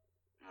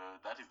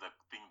 That is the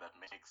thing that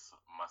makes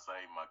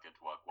Maasai market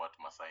work what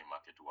Maasai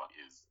market work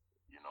is.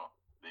 You know?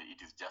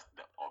 It is just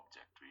the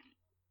object, really.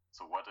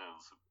 So what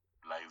else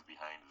lies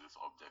behind this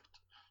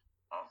object?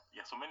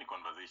 Yeah, so many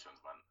conversations,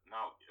 man.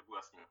 Now, if you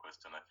ask me a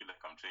question, I feel like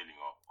I'm trailing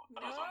off.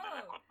 That was on the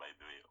record, by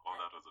the way. All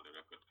that was on the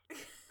record.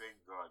 Thank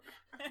God.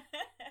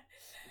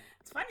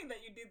 It's funny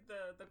that you did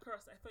the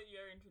cross. I thought you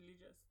weren't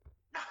religious.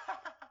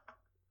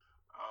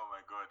 Oh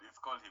my God, it's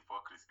called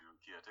hypocrisy,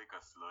 Rukia. Take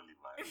us slowly,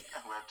 man.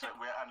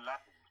 We're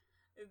unlearning.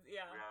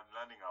 Yeah. We're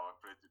unlearning our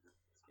prejudice.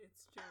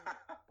 It's true.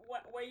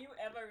 Were you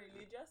ever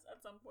religious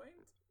at some point?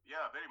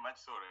 Yeah, very much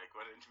so, right?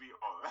 Weren't we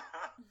all?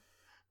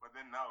 But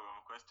then now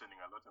I'm questioning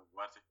a lot of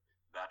what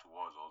that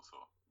was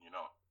also, you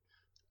know.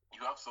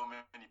 You have so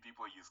many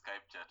people you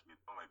Skype chat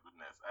with. Oh my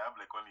goodness. I have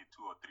like only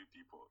 2 or 3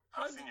 people.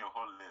 I've seen your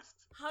whole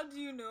list. How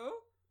do you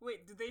know?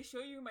 Wait, did they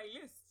show you my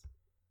list?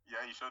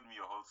 Yeah, you showed me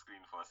your whole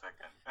screen for a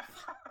second.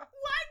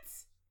 What?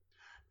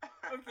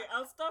 Okay,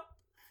 I'll stop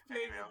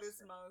playing with this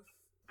mouse.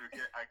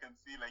 Okay, I can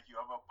see like you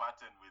have a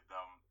pattern with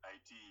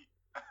IT.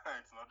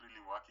 It's not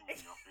really working in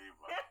your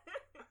favor.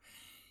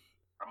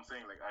 I'm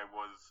saying, like, I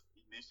was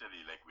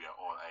initially, like, we are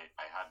all,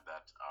 I had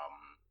that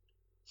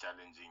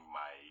challenging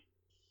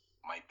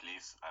my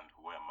place and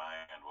who am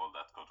I and all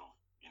that sort of,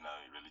 you know,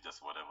 religious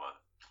whatever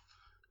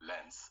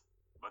lens.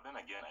 But then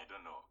again, I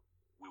don't know.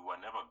 We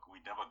never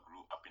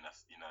grew up in a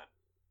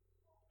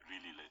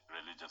really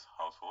religious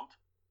household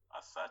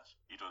as such.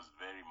 It was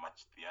very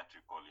much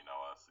theatrical in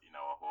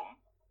our home.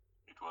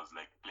 It was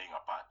like playing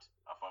a part.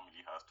 A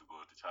family has to go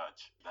to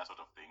church, that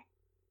sort of thing.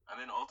 And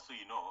then also,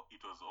 you know,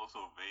 it was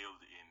also veiled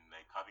in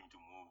like having to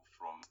move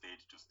from state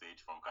to state,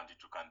 from country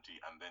to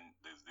country. And then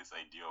there's this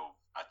idea of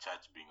a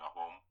church being a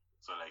home.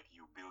 So like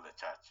you build a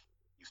church,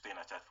 you stay in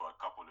a church for a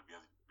couple of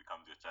years, it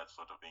becomes your church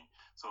sort of thing.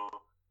 So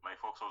my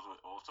folks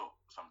also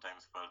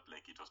sometimes felt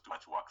like it was too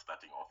much work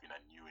starting off in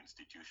a new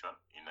institution,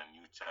 in a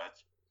new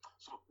church.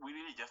 So we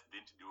really just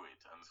didn't do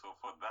it. And so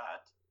for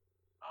that,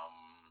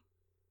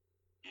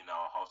 in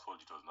our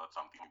household, it was not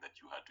something that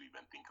you had to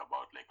even think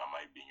about, like, am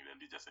I being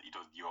religious? It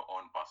was your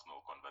own personal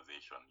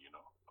conversation, you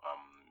know,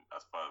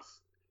 as far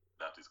as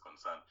that is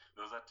concerned.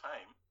 There was a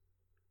time,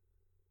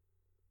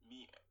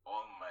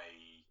 all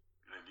my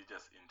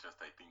religious interest,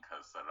 I think,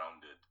 has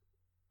surrounded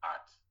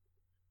art.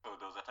 So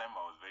there was a time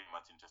I was very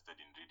much interested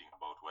in reading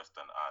about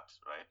Western art,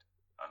 right?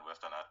 And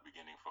Western art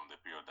beginning from the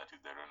period that is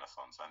the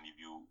Renaissance. And if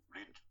you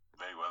read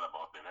very well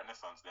about the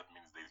Renaissance, that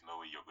means there's no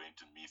way you're going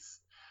to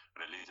miss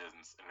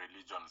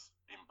religion's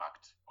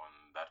impact on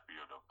that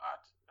period of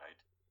art, right?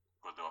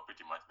 Because they were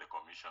pretty much the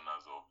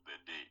commissioners of the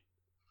day.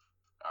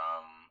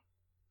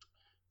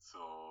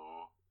 So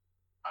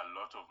a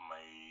lot of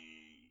my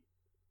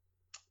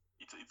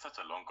it's such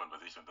a long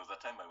conversation. There was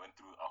a time I went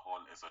through a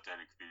whole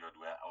esoteric period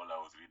where all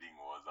I was reading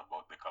was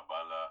about the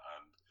Kabbalah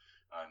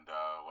and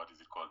what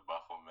is it called,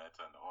 Baphomet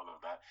and all of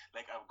that.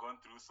 Like, I've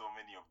gone through so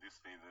many of these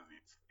phases.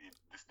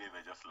 These days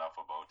I just laugh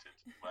about it.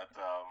 But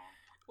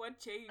what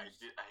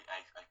changed?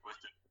 I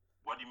questioned.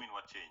 What do you mean?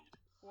 What changed?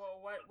 Well,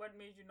 what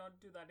made you not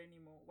do that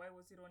anymore? Why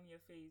was it on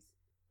your face?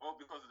 Well,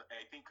 because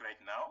I think right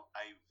now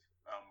I've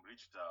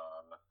reached a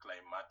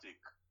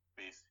climatic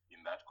phase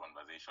in that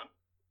conversation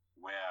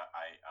where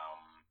I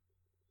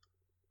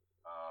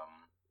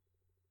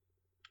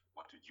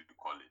what would you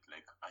call it?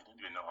 Like, I don't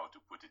even know how to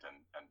put it and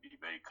be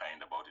very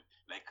kind about it.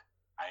 Like,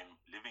 I'm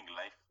living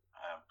life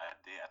a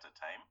day at a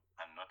time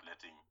and not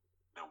letting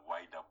the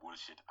wider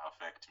bullshit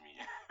affect me.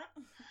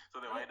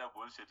 So the wider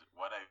bullshit,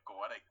 what I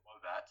call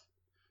that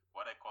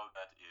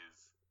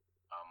is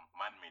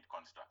man-made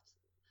constructs.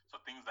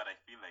 So things that I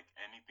feel like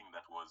anything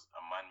that was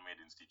a man-made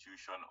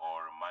institution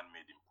or a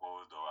man-made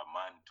imposed, or a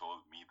man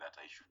told me that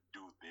I should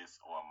do this,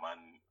 or a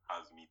man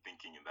has me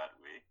thinking in that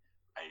way,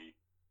 I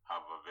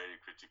have a very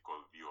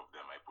critical view of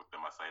them. I put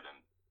them aside and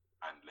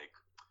like,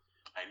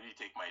 I really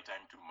take my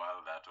time to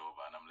mull that over.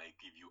 And I'm like,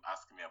 if you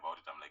ask me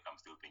about it, I'm like, I'm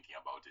still thinking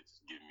about it.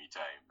 Give me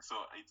time. So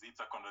it's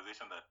a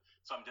conversation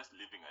so I'm just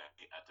living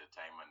at a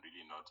time and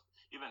really not,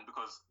 even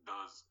because there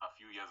was a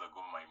few years ago,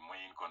 my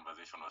main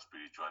conversation was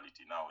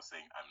spirituality. Now I was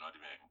saying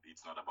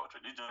it's not about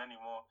religion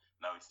anymore.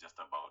 Now it's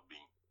just about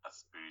being a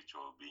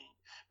spiritual being.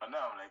 But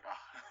now I'm like,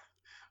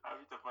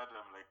 I'm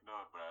like, no,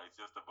 bro, it's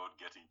just about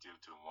getting till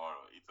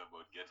tomorrow. It's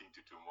about getting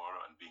to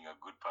tomorrow and being a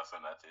good person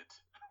at it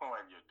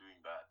while you're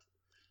doing that.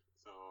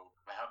 So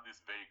I have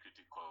this very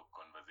critical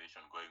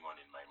conversation going on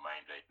in my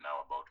mind right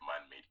now about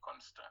man-made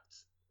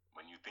constructs.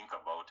 When you think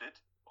about it,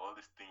 all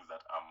these things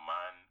that a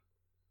man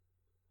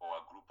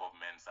or a group of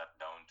men sat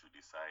down to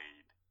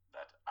decide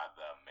that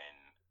other men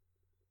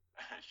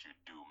should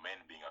do,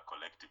 men being a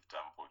collective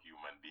term for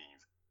human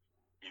beings,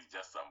 is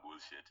just some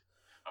bullshit.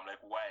 I'm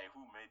like, why?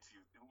 Who makes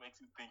you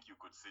think you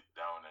could sit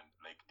down and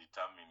like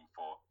determine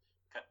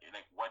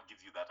what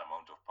gives you that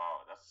amount of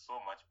power? That's so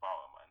much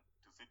power, man.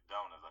 To sit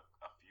down as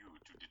a few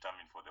to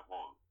determine for the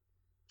whole.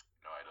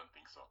 No, I don't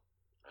think so.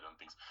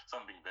 So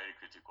I'm being very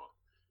critical.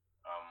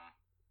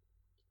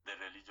 The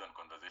religion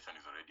conversation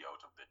is already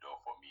out of the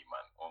door for me,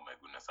 man. Oh my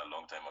goodness, a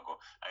long time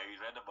ago. I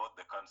read about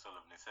the Council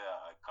of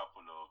Nicaea a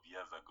couple of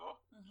years ago.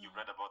 Mm-hmm. You've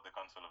read about the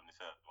Council of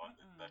Nicaea, one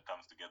that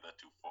comes together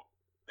to form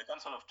the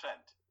Council of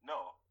Trent?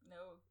 No.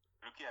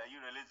 Rukia, are you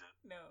religious?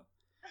 No.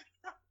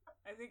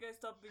 I think I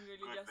stopped being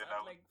religious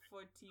at like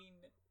 14.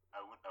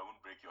 I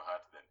wouldn't break your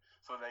heart then.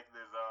 So like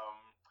the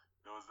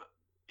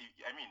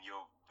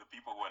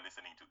people who are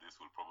listening to this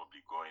will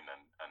probably go in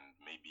and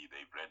maybe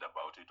they've read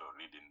about it or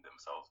read it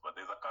themselves. But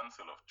there's a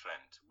Council of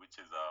Trent,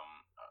 which is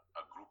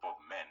a group of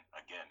men,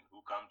 again, who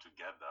come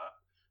together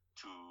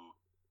to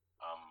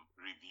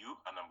review,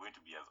 and I'm going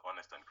to be as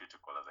honest and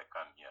critical as I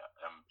can here,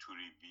 to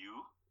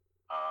review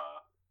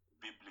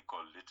biblical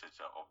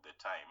literature of the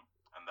time,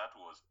 and that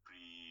was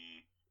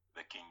pre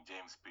the King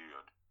James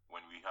period,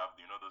 when we have,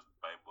 those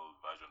Bible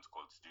versions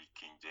called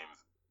King James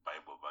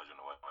Bible version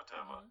or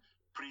whatever,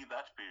 pre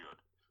that period.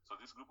 So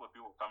this group of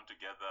people come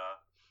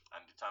together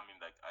and determine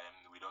that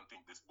we don't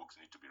think these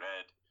books need to be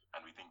read,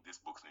 and we think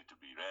these books need to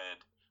be read,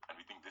 and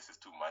we think this is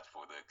too much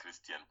for the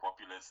Christian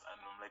populace. And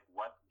I'm like,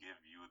 what gave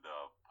you the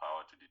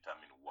power to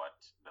determine what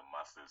the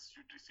masses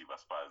should receive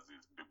as far as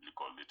this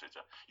biblical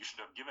literature? You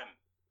should have given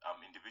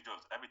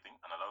individuals everything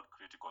and allowed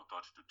critical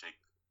thought to take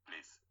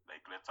place.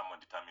 Like, let someone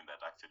determine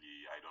that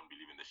actually I don't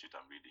believe in the shit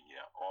I'm reading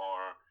here,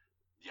 or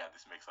yeah,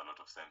 this makes a lot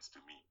of sense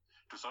to me.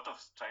 To sort of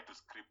try to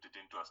script it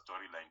into a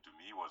storyline, to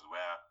me, was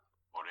where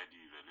already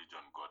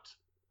religion got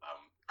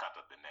cut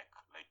at the neck.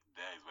 Like,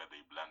 there is where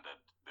they blundered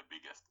the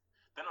biggest.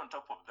 Then on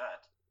top of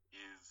that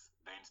is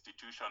the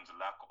institution's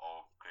lack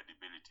of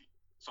credibility.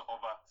 So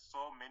over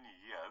so many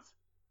years,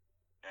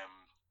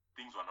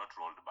 things were not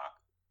rolled back.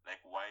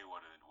 Like, why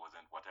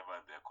wasn't whatever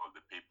they're called,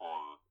 the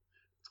papal,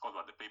 it's called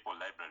the papal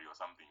library or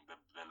something,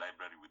 the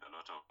library with a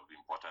lot of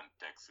important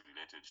texts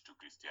related to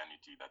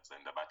Christianity that's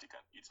in the Vatican.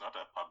 It's not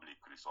a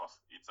public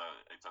resource. It's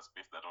a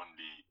space that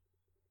only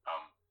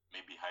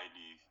maybe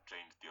highly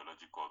trained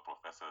theological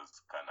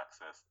professors can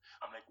access.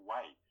 I'm like,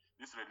 why?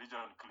 This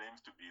religion claims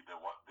to be the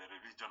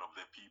religion of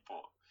the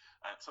people.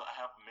 And so I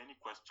have many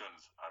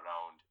questions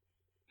around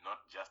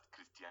not just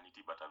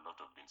Christianity, but a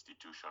lot of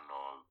institution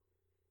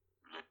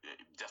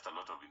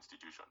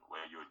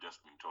where you're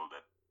just being told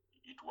that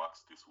it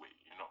works this way,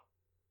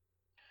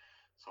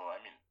 So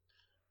I mean,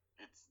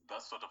 it's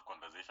those sort of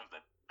conversations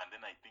that, and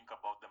then I think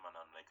about them and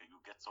I'm like, you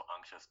get so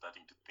anxious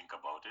starting to think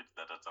about it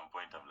that at some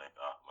point I'm like,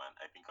 man,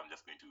 I think I'm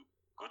just going to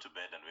go to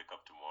bed and wake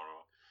up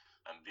tomorrow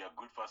and be a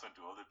good person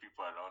to all the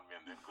people around me,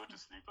 and then go to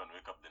sleep and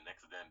wake up the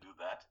next day and do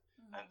that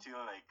until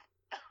like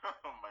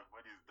my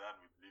body is done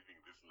with living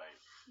this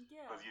life.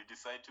 Because you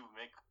decide to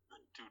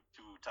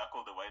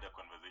tackle the wider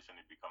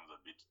conversation, it becomes a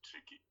bit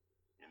tricky,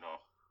 you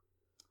know.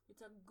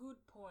 It's a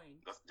good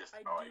point. That's just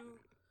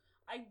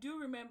I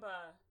do remember,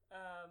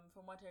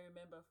 from what I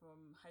remember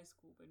from high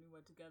school when we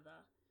were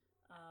together,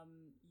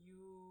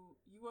 you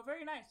were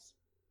very nice.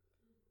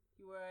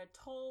 You were a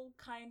tall,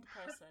 kind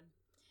person,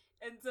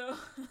 and so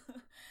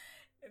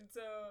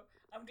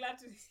I'm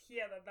glad to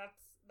hear that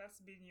that's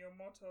been your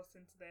motto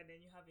since then, and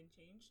you haven't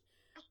changed.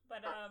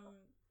 But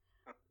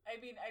I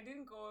mean, I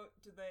didn't go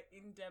to the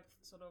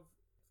in-depth sort of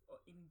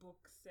in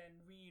books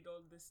and read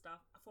all this stuff.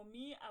 For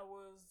me, I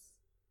was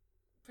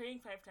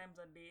praying 5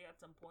 times a day at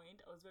some point.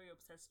 I was very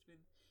obsessed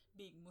with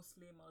being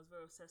Muslim. I was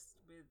very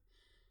obsessed with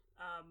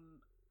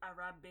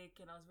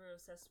Arabic, and I was very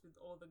obsessed with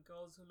all the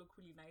girls who look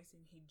really nice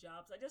in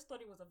hijabs. I just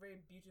thought it was a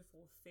very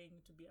beautiful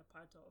thing to be a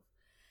part of.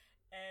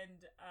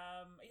 And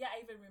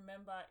I even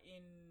remember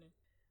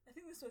I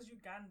think this was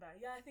Uganda.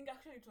 Yeah, I think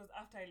actually it was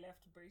after I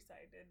left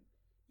Brayside, and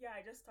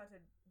I just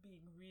started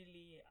being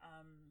really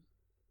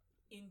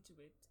into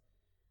it.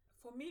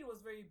 For me, it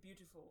was very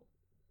beautiful.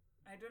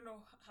 I don't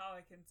know how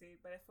I can say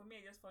it, but for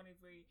me, I just found it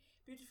very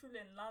beautiful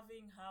and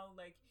loving how,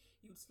 like,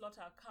 you'd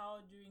slaughter a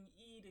cow during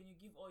Eid and you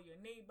give all your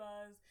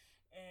neighbors,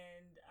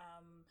 and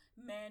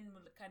men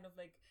will kind of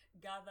like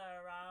gather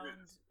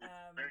around.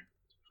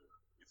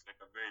 It's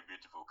like a very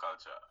beautiful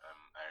culture.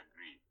 I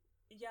agree.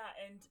 Yeah,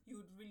 and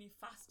you would really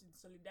fast in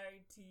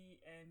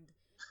solidarity, and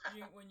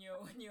when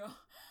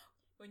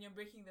you're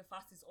breaking the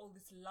fast, it's all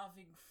this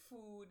loving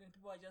food, and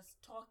people are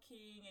just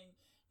talking, and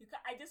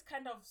I just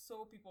kind of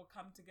saw people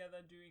come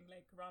together during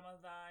like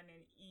Ramadan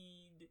and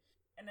Eid.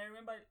 And I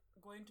remember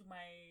going to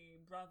my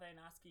brother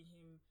and asking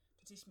him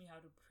to teach me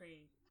how to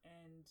pray,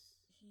 and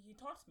he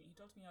taught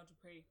me how to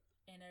pray.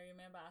 And I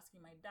remember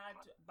asking my dad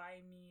to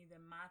buy me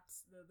the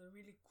mats, the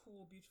really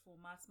cool, beautiful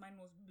mats. Mine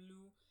was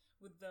blue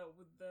with the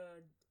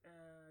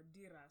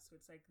dira, so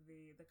it's like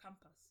the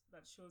compass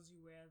that shows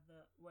you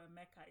where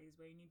Mecca is,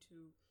 where you need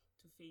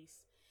to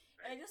face.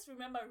 And I just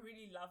remember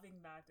really loving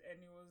that,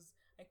 and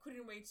I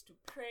couldn't wait to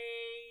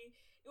pray.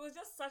 It was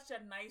just such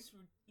a nice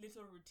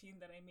little routine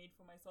that I made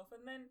for myself.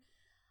 And then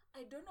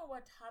I don't know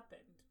what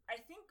happened. I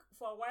think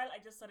for a while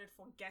I just started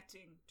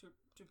forgetting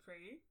to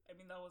pray. I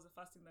mean, that was the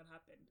first thing that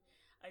happened.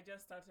 I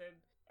just started,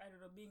 I don't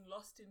know, being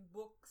lost in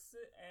books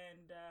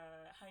and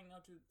hanging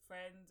out with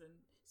friends and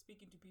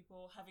speaking to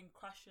people, having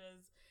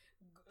crushes,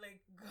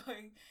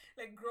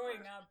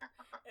 growing up,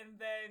 and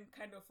then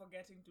kind of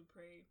forgetting to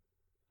pray.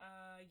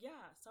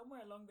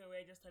 Somewhere along the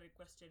way I just started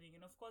questioning,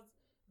 and of course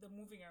the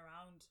moving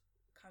around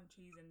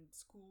countries and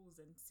schools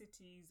and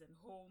cities and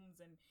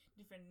homes and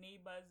different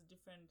neighbors,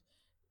 different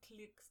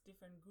cliques,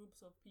 different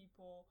groups of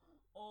people,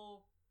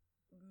 all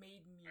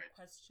made me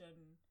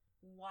question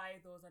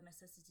why there was a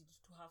necessity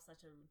to have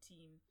such a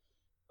routine.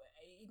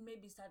 It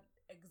made me start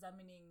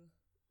examining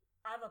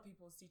other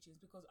people's teachings,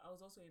 because I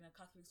was also in a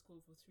Catholic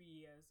school for 3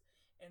 years,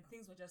 and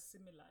things were just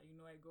similar. You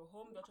know, I go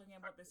home, they're talking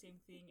about the same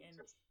thing, and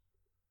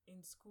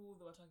in school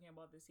they were talking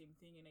about the same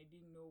thing, and I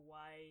didn't know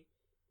why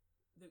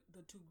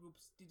the two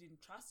groups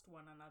didn't trust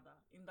one another,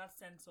 in that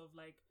sense of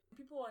like,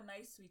 people are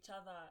nice to each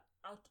other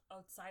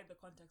outside the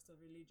context of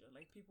religion.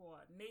 Like, people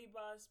are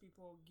neighbors,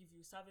 people give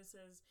you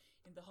services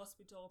in the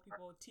hospital,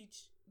 people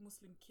teach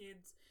Muslim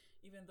kids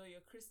even though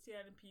you're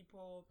Christian,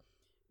 people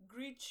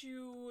greet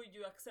you,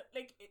 you accept,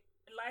 like,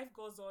 life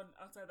goes on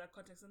outside that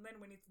context. And then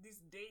when it's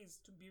these days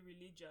to be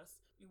religious,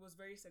 it was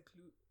very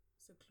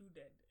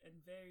secluded and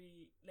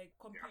very, like,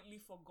 completely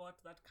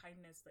forgot that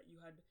kindness that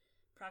you had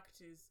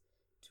practiced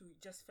to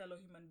just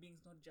fellow human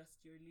beings, not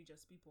just your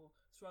religious people,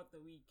 throughout the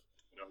week.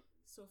 Yeah.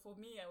 So for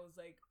me, I was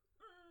like,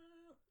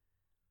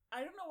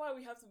 I don't know why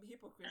we have to be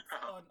hypocrites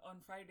on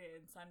Friday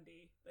and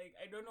Sunday. Like,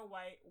 I don't know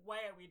why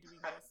are we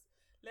doing this?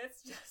 Let's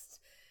just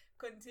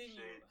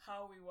continue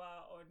how we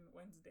were on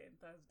Wednesday and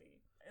Thursday.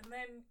 And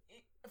then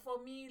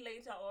for me,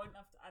 later on,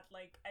 at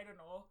like, I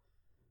don't know,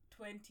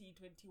 20,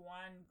 21,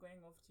 going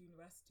off to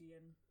university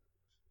and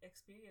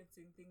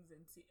experiencing things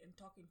and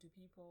talking to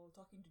people,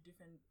 talking to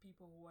different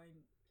people who are in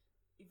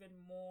even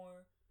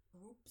more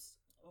groups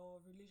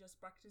or religious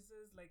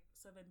practices, like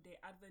Seventh-day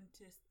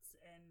Adventists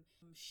and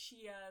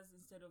Shias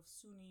instead of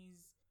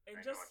Sunnis, and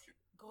just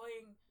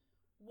going,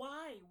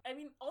 why? I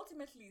mean,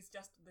 ultimately it's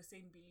just the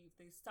same belief.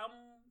 There's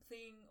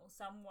something or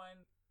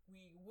someone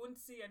we won't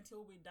see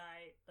until we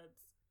die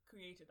that's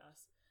created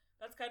us.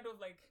 That's kind of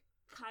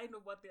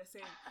what they're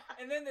saying.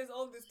 And then there's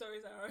all these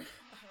stories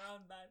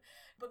around that.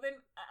 But then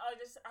I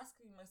was just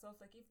asking myself,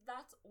 like, if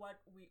that's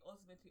what we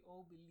ultimately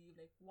all believe,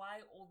 like,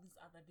 why all these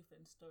other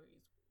different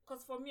stories?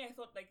 Because for me, I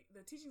thought, like,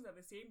 the teachings are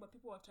the same, but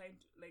people are trying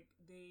to, like,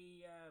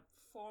 they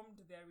formed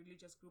their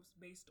religious groups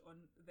based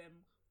on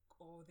them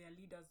or their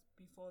leaders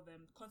before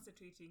them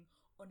concentrating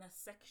on a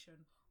section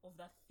of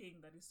that thing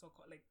that is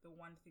so-called, like the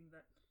one thing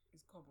that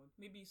is common.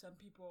 Maybe some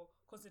people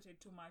concentrate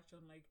too much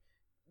on like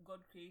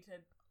God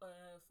created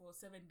for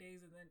 7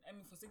 days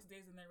for 6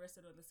 days and then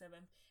rested on the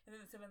seventh. And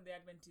then the Seventh-day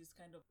Adventists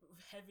kind of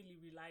heavily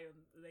rely on,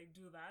 like,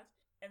 do that.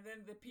 And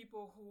then the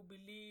people who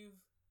really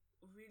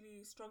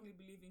strongly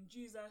believe in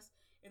Jesus,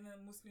 and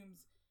then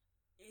Muslims,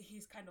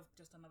 he's kind of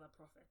just another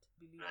prophet,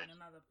 believe in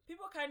another.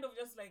 People kind of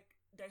just like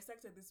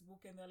dissected this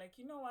book and they're like,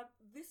 you know what,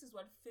 this is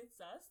what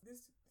fits us,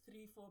 this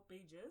 3-4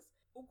 pages.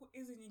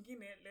 Hizi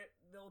nyingine,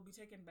 they'll be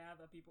taken by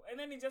other people. And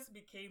then it just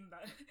became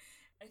that.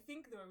 I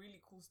think there were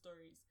really cool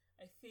stories.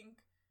 I think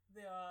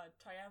there are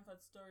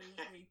triumphant stories.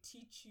 They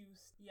teach you.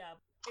 Yeah.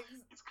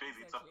 It's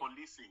crazy. Exactly.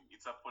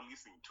 It's a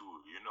policing tool,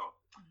 you know.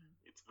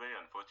 Mm-hmm. It's very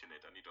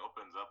unfortunate, and it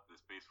opens up the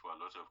space for a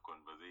lot of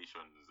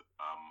conversations,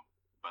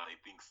 but I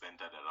think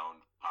centered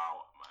around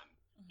power, man.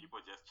 Mm-hmm.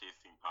 People just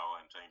chasing power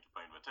and trying to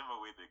find whatever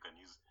way they can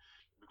use.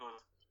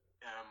 Because,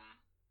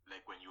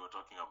 like when you were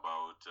talking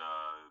about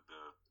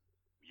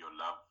your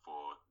love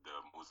for the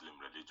Muslim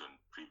religion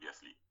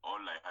previously,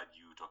 all I heard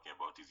you talking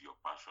about is your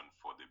passion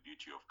for the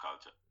beauty of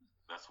culture.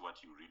 That's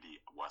what you really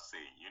were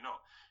saying, you know.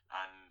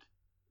 And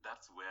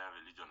that's where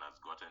religion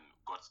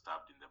got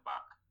stabbed in the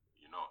back.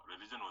 You know,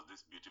 religion was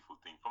this beautiful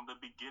thing. From the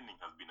beginning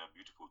has been a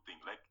beautiful thing.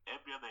 Like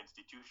every other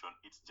institution,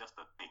 it's just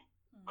a thing.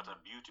 Mm-hmm. But a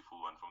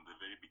beautiful one from the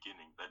very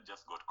beginning that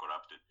just got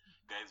corrupted.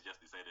 Mm-hmm. Guys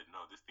just decided,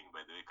 no, this thing,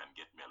 by the way, can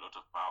get me a lot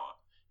of power.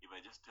 If I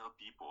just tell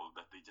people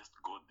that they just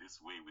go this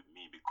way with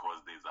me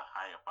because there's a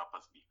higher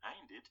purpose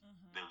behind it,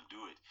 mm-hmm. they'll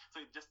do it.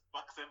 So it just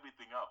fucks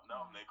everything up.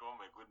 Now I'm like, oh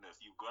my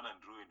goodness, you've gone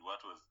and ruined what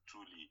was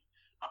truly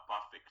a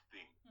perfect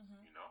thing, mm-hmm.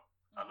 you know?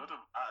 Mm-hmm. A lot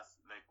of us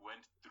like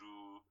went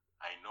through,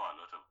 I know a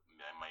lot of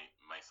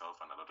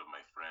myself and a lot of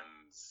my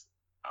friends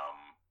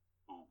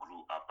who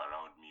grew up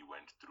around me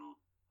went through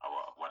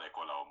what I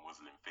call our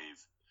Muslim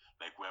phase,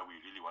 like where we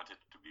really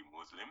wanted to be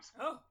Muslims.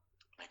 Oh.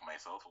 Like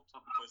myself also,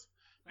 because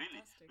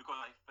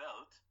I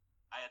felt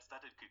I had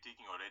started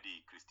critiquing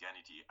already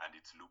Christianity and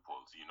its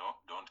loopholes, you know,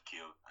 don't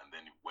kill, and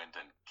then went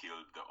and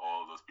killed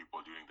all those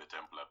people during the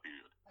Templar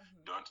period.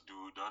 Mm-hmm. Don't,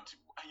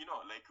 you know,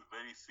 like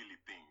very silly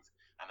things.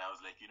 And I was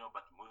like, you know,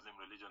 but Muslim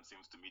religion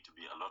seems to me to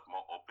be a lot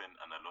more open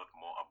and a lot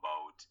more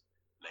about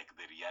like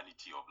the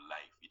reality of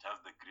life. It has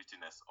the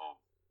grittiness of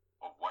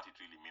what it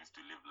really means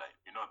to live life.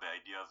 You know, the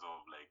ideas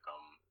of like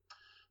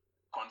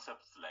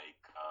concepts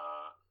like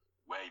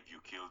where if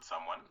you killed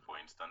someone, for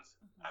instance,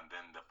 mm-hmm. and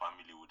then the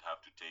family would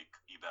have to take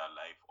either a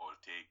life or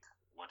take,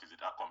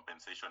 a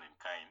compensation in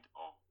kind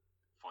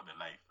for the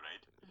life,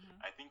 right?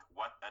 Mm-hmm. I think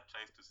what that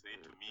tries to say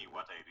to me,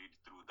 what I read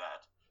through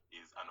that,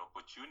 is an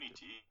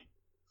opportunity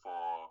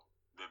for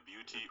the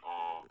beauty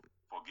of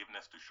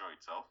forgiveness to show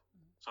itself.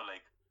 Mm-hmm. So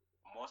like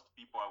most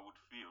people I would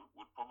feel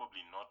would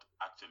probably not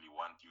actually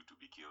want you to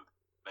be killed.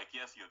 Like,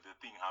 yes, the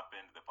thing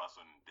happened, the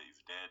person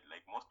is dead.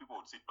 Like, most people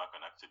would sit back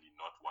and actually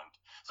not want.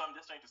 So I'm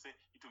just trying to say,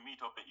 to me,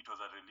 it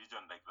was a religion,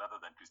 like, rather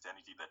than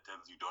Christianity that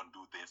tells you don't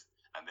do this,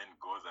 and then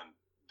goes and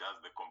does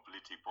the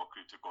complete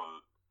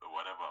hypocritical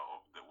whatever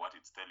of what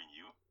it's telling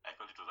you. I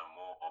felt it was a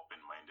more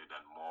open-minded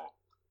and more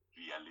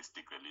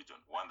realistic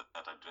religion, one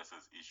that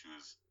addresses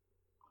issues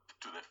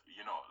to the,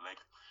 you know,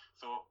 like,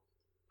 so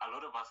a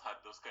lot of us had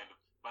those kind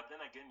of. But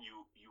then again,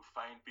 you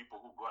find people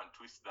who go and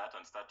twist that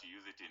and start to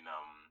use it in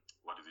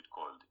what is it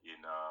called? In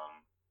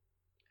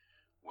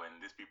when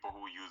these people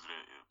who use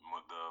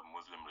the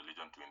Muslim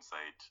religion to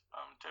incite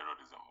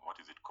terrorism, what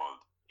is it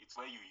called? It's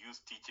where you use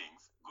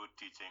good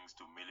teachings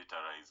to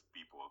militarize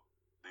people.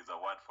 There's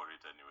a word for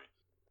it anyway.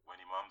 When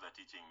imams are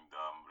teaching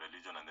the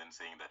religion and then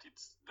saying that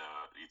it's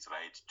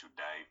right to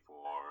die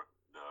for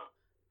the.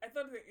 I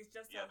thought it's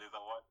just. Yeah, there's a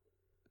word.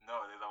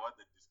 No, there's a word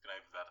that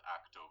describes that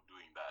act of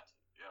doing that.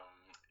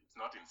 It's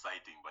not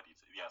inciting, but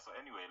it's, yeah. So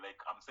anyway, like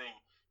I'm saying,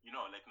 you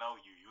know, like now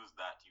you use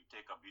that, you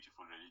take a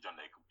beautiful religion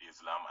like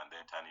Islam and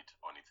then turn it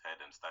on its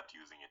head and start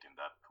using it in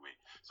that way.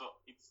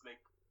 So it's like,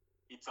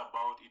 it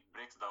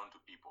breaks down to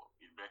people.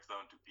 It breaks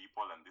down to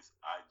people and this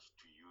urge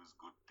to use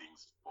good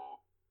things for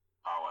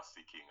power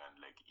seeking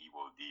and like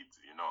evil deeds,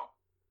 you know,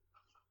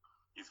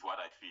 is what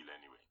I feel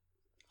anyway.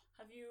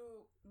 Have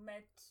you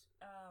met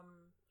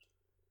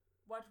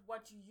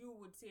what you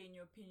would say, in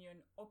your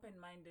opinion,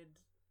 open-minded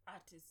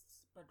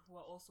artists, but who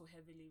are also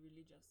heavily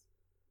religious?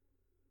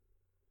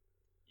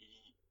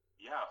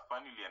 Yeah,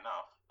 funnily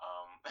enough,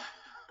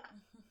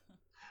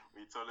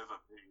 it's always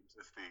a very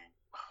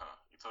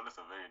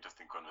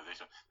interesting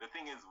conversation. The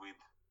thing is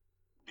with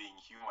being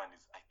human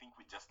is, I think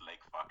we just like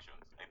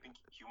factions. I think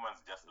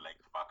humans just like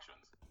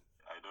factions.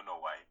 I don't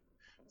know why.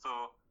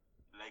 So,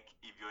 like,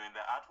 if you're in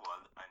the art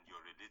world and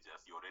you're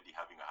religious, you're already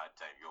having a hard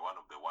time. You're one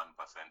of the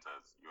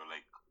 1%ers. You're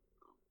like,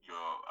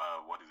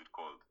 what is it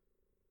called?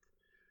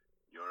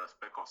 You're a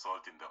speck of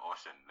salt in the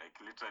ocean. Like,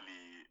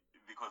 literally,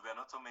 because there are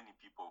not so many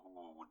people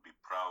who would be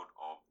proud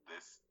of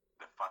this,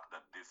 the fact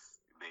that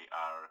they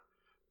are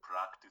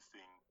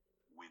practicing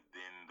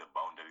within the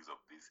boundaries of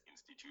these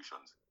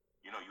institutions.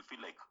 You know, you feel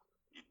like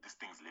these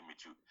things limit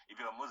you. If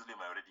you're a Muslim,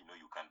 I already know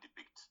you can't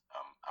depict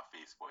a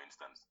face, for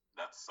instance.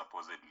 That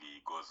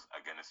supposedly goes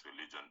against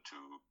religion to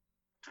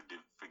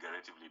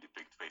figuratively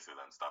depict faces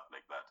and stuff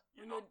like that.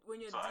 When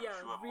you're so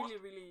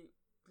really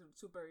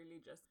super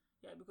religious,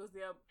 because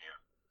they are. Yeah.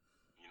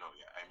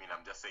 I mean,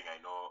 I'm just saying, I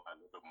know a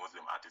lot of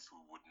Muslim artists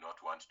who would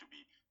not want to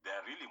be. They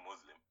are really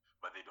Muslim,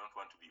 but they don't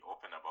want to be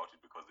open about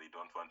it because they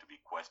don't want to be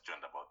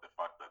questioned about the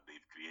fact that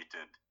they've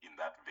created in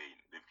that vein.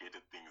 They've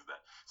created things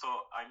that. So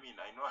I mean,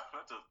 I know a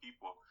lot of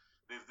people.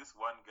 There's this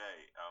one guy.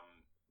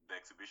 The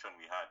exhibition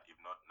we had, if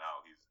not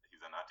now,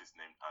 he's an artist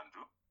named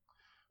Andrew,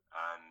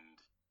 and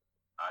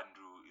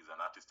Andrew is an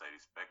artist I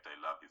respect. I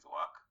love his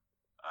work,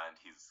 and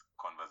his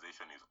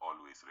conversation is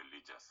always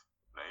religious,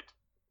 right?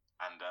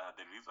 And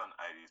the reason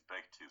I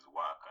respect his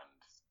work and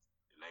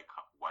like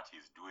what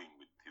he's doing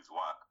with his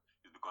work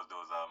is because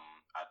there was a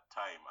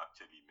time,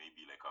 actually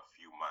maybe like a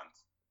few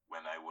months,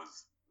 when I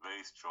was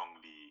very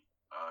strongly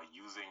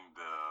using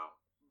the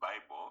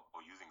Bible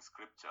or using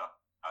scripture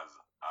as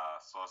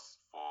a source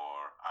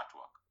for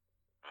artwork,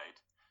 right?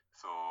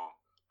 So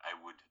I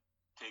would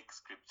take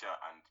scripture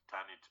and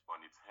turn it on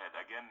its head.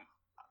 Again,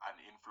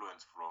 an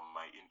influence from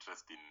my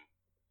interest in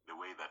the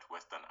way that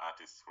Western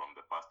artists from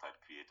the past had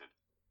created,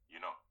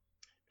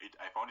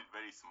 I found it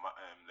very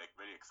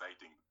very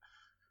exciting.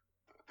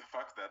 The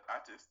fact that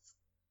artists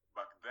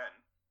back then,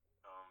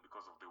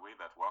 because of the way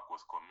that work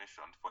was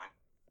commissioned, for them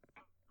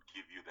to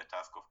give you the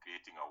task of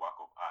creating a work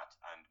of art,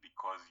 and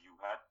because you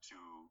had to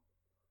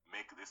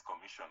make this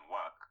commission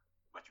work,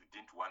 but you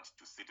didn't want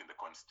to sit in the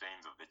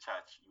constraints of the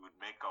church, you would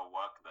make a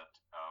work that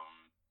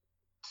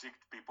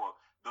tricked people.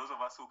 Those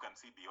of us who can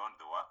see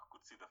beyond the work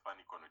could see the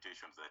funny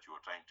connotations that you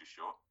were trying to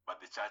show, but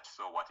the church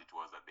saw what it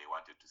was that they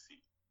wanted to see.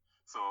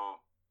 So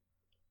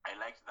I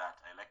liked that.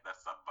 I liked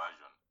that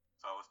subversion.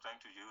 So I was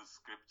trying to use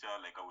scripture,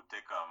 like I would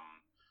take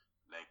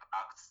like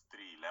Acts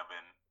 3:11,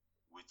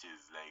 which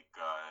is like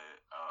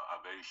a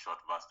very short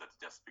verse that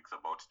just speaks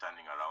about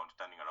turning around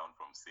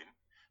from sin.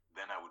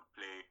 Then I would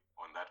play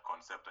on that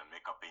concept and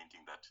make a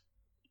painting that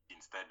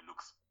instead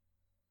looks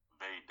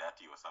very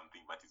dirty or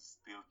something, but is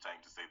still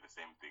trying to say the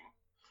same thing.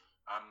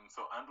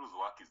 So Andrew's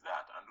work is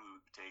that. Andrew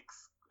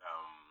takes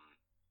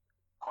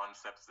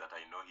concepts that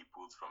I know he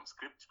pulls from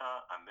scripture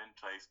and then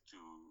tries to,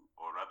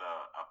 or rather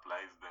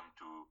applies them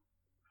to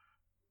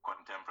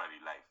contemporary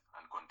life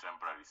and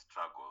contemporary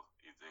struggle.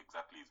 Is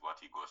what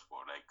he goes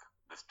for, like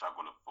the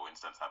struggle of, for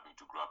instance, having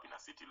to grow up in a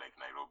city like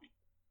Nairobi.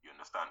 You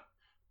understand?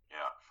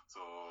 Yeah.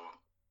 So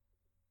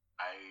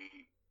I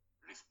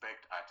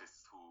respect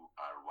artists who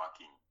are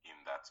working in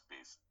that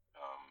space.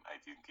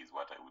 I think is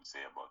what I would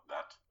say about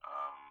that.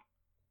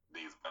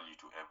 There is value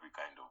to every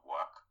kind of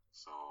work.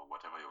 So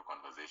whatever your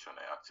conversation,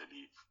 I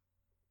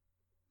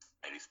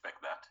respect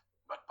that.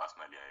 But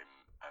personally,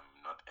 I'm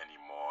not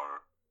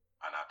anymore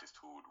an artist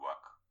who would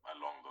work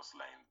along those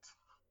lines.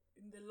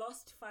 In the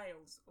lost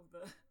files of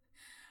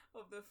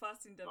the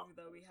first interview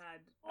that we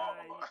had,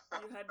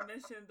 you had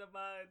mentioned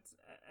about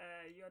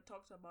you had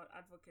talked about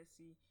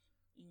advocacy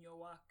in your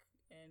work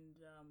and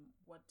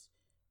what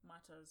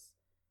matters.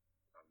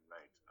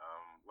 Right.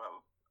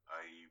 Well,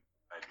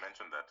 I'd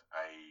mentioned that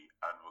I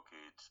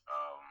advocate.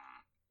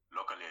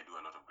 Locally, I do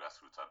a lot of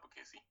grassroots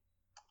advocacy.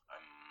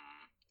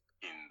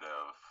 In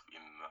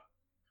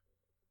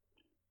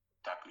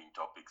tackling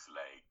topics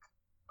like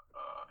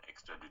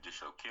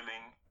extrajudicial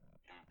killing,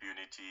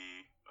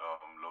 impunity,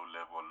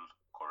 low-level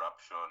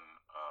corruption,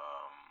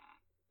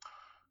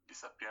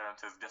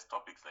 disappearances, just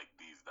topics like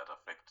these that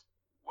affect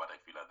what I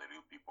feel are the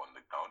real people on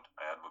the ground.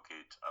 I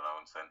advocate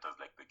around centers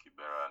like the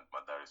Kibera and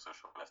Mathare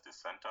Social Justice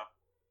Center,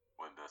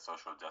 with the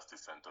Social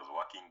Justice Center's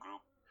working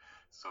group.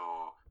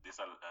 So this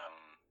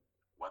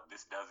what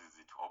this does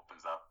is it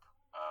opens up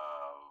a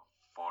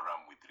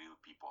forum with real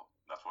people.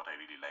 That's what I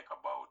really like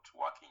about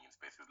working in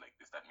spaces like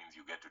this. That means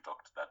you get to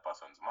talk to that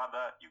person's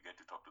mother, you get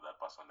to talk to that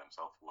person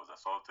themselves who was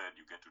assaulted,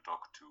 you get to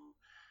talk to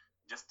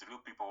just real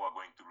people who are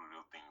going through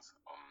real things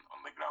on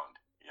the ground.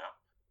 Yeah.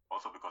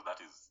 Also because that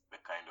is the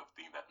kind of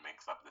thing that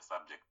makes up the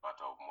subject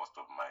matter of most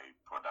of my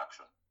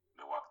production,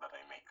 the work that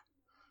I make.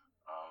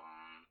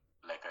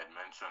 Like I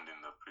mentioned in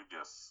the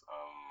previous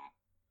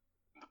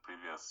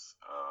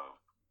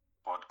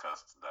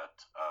podcast, that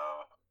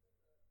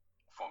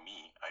for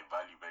me, I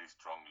value very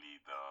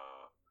strongly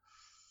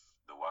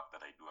the work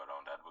that I do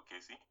around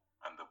advocacy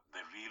and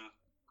the real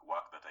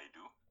work that I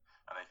do.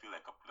 And I feel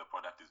like the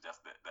product is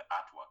just the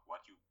artwork.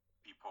 What you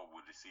people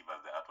would receive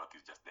as the artwork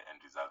is just the end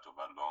result of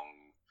a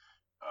long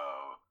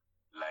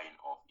line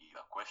of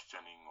either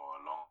questioning or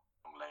a long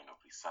line of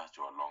research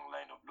or a long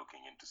line of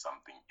looking into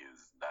something.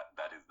 Is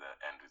that is the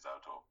end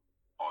result of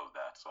all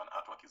that. So an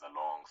artwork is a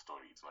long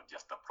story. It's not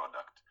just a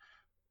product.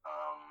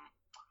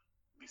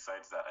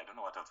 Besides that, I don't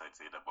know what else I'd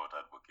say about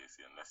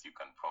advocacy unless you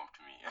can prompt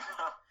me.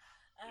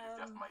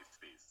 It's just my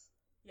space.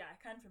 Yeah, I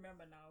can't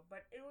remember now,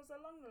 but it was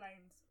along the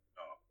lines.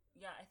 Oh.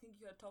 Yeah, I think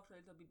you had talked a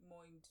little bit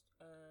more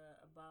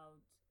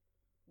about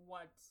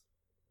what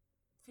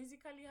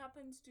physically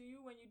happens to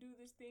you when you do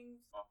these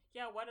things. Oh.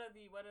 Yeah, what are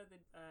the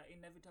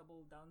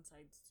inevitable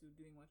downsides to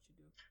doing what you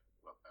do?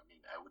 well, I mean,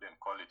 I wouldn't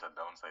call it a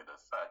downside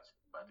as such,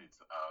 but it's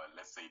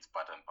let's say it's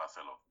part and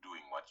parcel of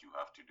doing what you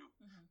have to do.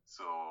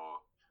 So,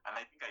 and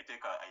I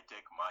think I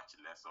take much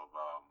less of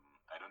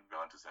I don't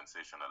want to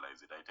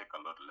sensationalize it. I take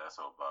a lot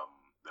less of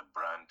the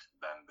brand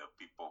than the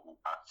people who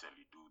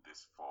actually do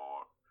this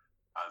for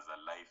as a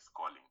life's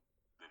calling.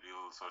 The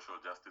real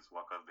social justice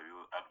workers, the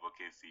real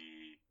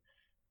advocacy.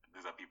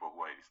 These are people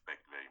who I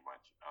respect very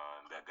much.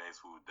 They're guys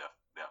who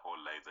their whole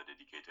lives are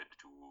dedicated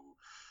to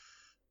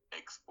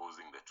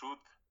exposing the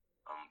truth,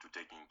 to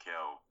taking care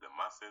of the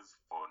masses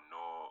for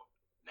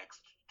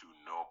next to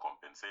no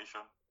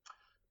compensation.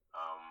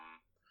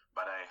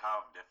 But I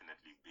have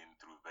definitely been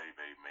through very,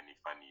 very many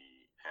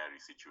funny, hairy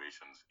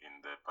situations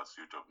in the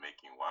pursuit of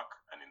making work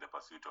and in the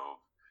pursuit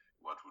of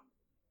what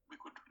we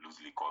could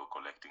loosely call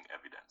collecting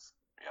evidence.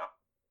 Yeah.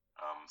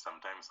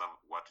 Sometimes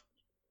what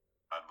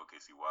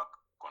advocacy work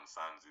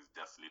concerns is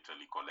just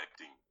literally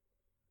collecting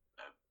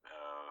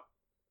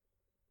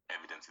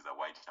evidence is a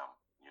wide term,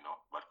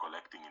 but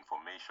collecting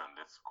information,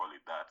 let's call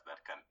it that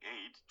can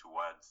aid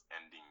towards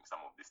ending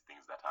some of these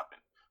things that happen,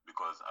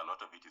 because a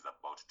lot of it is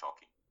about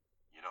talking,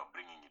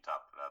 bringing it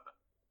up rather.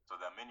 So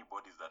there are many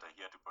bodies that are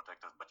here to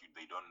protect us, but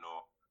they don't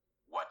know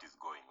what is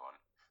going on.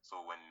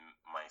 So when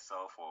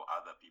myself or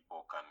other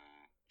people can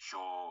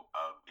show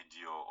a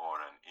video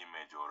or an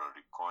image or a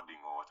recording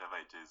or whatever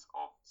it is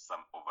of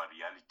a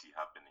reality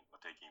happening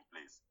or taking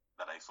place,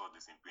 that I saw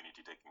this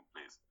impunity taking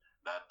place,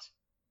 that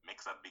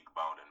makes a big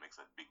bound and makes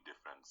a big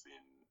difference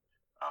in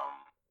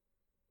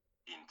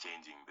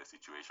changing the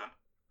situation.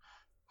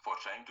 For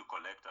trying to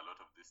collect a lot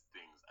of these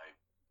things, I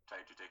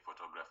tried to take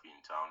photography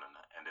in town and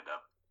I ended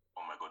up,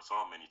 oh my God,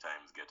 so many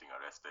times getting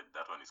arrested.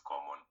 That one is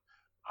common.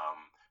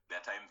 There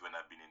are times when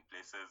I've been in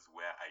places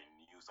where I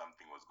knew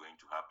something was going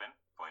to happen.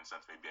 For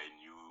instance, maybe I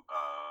knew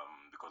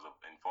because of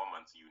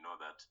informants,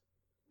 that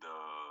the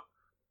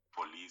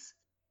police,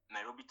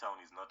 Nairobi town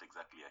is not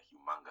exactly a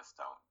humongous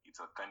town. It's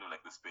a kind of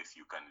like the space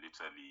you can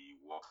literally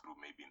walk through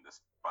maybe in the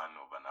span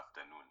of an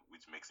afternoon,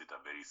 which makes it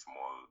a very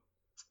small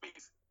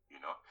space,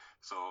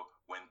 So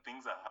when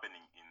things are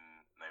happening in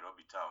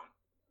Nairobi town,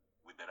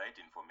 with the right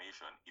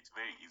information, it's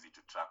very easy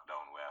to track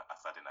down where a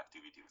certain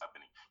activity is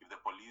happening. If the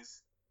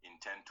police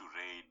intend to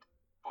raid,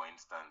 for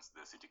instance,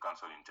 the city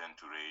council intend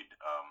to raid,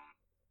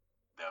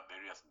 there are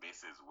various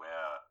bases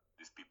where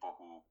these people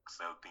who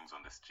sell things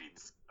on the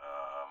streets,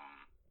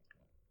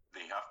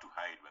 they have to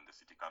hide when the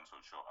city council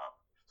show up.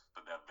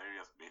 So there are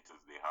various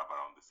bases they have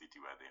around the city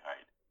where they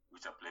hide,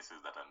 which are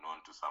places that are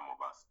known to some of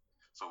us.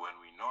 So when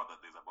we know that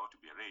there's about to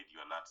be a raid,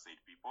 you alert said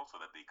people so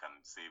that they can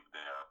save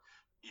their...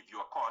 If you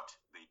are caught,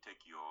 they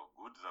take your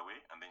goods away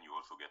and then you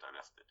also get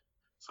arrested.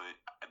 So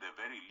at the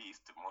very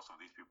least, most of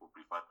these people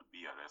prefer to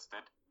be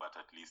arrested, but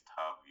at least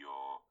have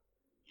your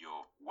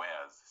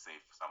wares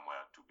safe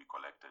somewhere to be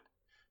collected.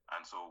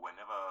 And so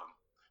whenever...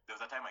 There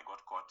was a time I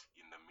got caught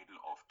in the middle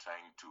of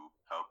trying to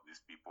help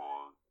these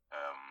people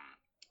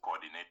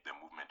coordinate the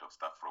movement of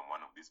stuff from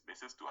one of these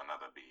bases to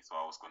another base. So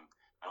I was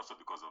also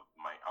because of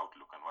my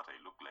outlook and what I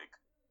look like,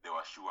 they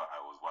were sure I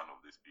was one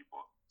of these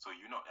people. So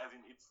as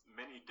in, it's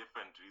many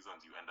different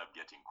reasons you end up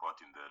getting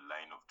caught in the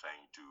line of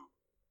trying to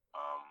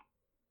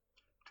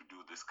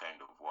do this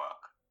kind of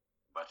work.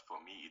 But for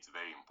me, it's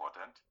very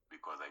important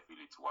because I feel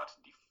it's what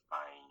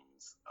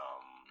defines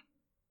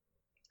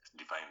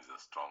a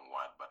strong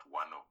word, but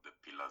one of the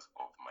pillars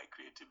of my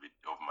creative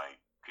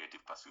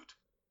pursuit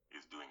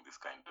is doing this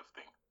kind of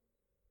thing.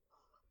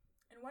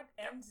 And what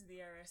ends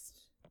the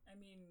arrest? I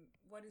mean,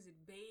 what is it?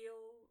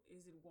 Bail?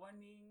 Is it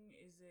warning?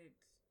 Is it...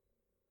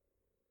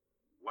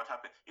 What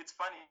happened? It's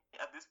funny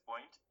at this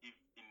point.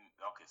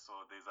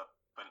 So there's a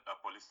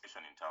police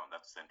station in town.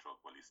 That's Central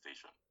Police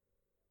Station.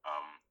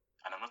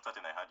 And I'm not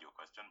certain I had your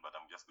question, but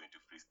I'm just going to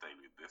freestyle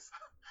with this.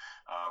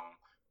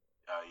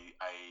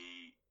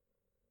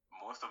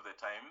 Most of the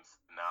times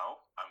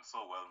now, I'm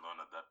so well known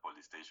at that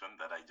police station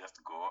that I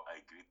just go, I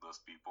greet those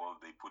people,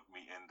 they put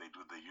me in, they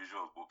do the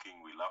usual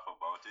booking, we laugh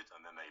about it, and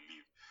then I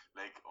leave.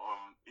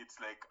 It's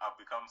like I've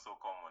become so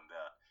common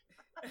there.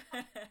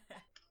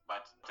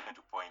 But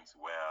to points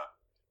where,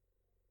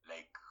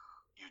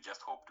 you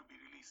just hope to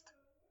be released.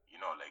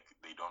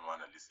 They don't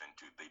want to listen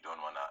to it,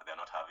 they're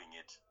not having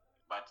it.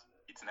 But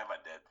it's never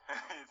dead.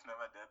 It's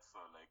never dead, so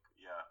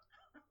yeah.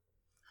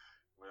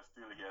 We're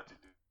still here to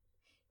do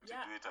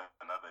it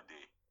another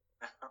day.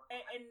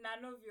 and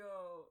none of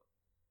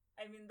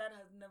that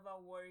has never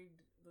worried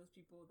those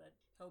people that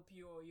help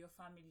you or your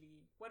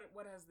family.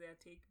 What has their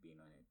take been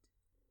on it?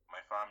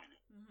 My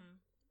family? Mm-hmm.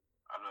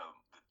 Well,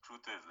 the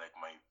truth is,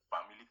 my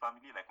family,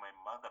 my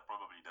mother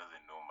probably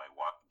doesn't know my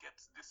work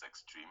gets this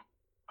extreme.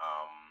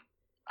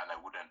 And I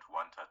wouldn't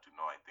want her to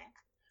know, I think.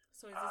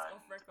 So is this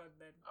off record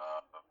then?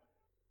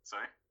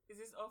 Sorry? Is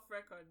this off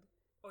record?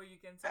 Or you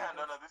can say...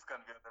 No, this can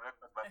be on the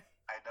record, but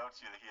I doubt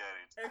you'll hear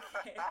it.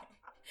 Okay.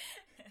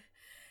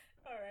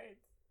 All right.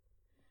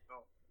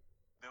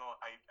 No,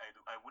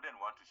 I wouldn't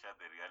want to share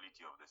the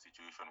reality of the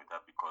situation with her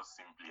because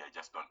simply I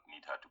just don't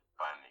need her to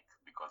panic,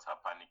 because her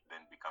panic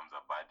then becomes a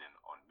burden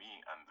on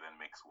me and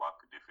then makes work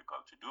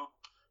difficult to do.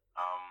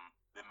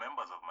 The the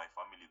members of my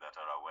family that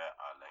are aware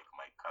are like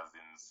my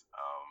cousins,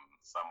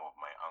 some of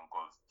my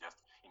uncles, just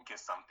in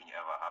case something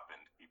ever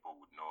happened, people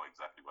would know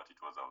exactly what it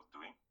was I was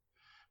doing.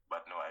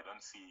 But no, I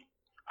don't see.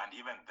 And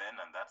even then,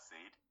 and that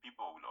said,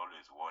 people will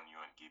always warn you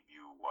and give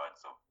you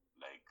words of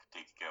like,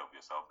 take care of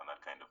yourself and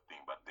that kind of thing.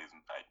 But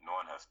no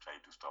one has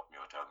tried to stop me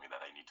or tell me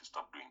that I need to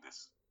stop doing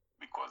this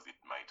because it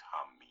might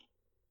harm me,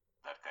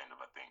 that kind of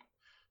a thing.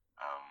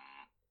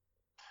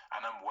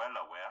 And I'm well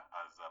aware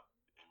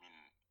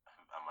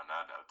I'm an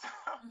adult.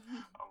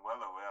 I'm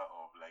well aware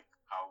of like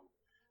how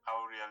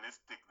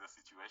realistic the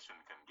situation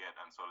can get.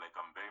 And so like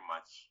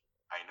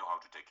I know how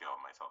to take care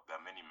of myself. There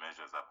are many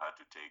measures I've had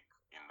to take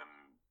in the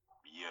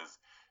years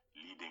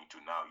leading to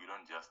now. You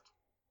don't just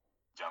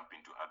jump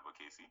into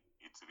advocacy.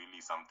 It's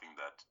really something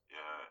that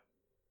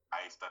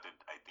I started,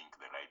 I think,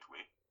 the right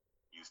way.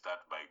 You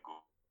start by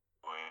going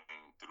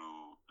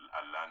through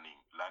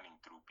learning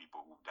through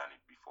people who've done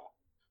it before.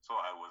 So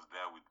I was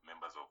there with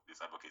members of these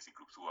advocacy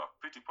groups who are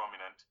pretty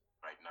prominent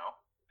right now.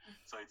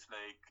 So it's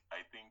like,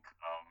 I think,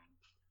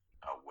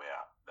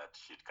 aware that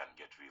shit can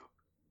get real.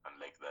 And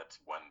like that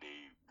one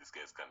day these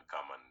guys can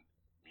come and,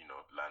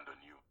 land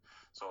on you.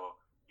 So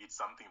it's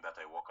something that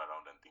I walk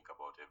around and think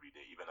about every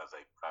day, even as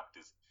I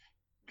practice.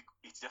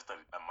 It's just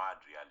a mad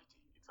reality.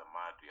 It's a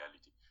mad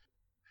reality.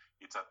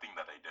 It's a thing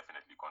that I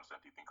definitely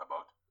constantly think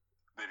about.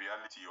 The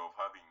reality of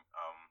having,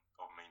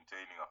 of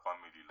maintaining a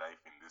family life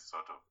in this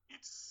sort of,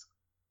 it's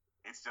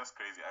just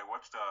crazy. I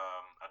watched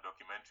a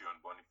documentary on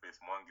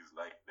Boniface Mwangi's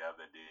life the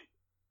other day,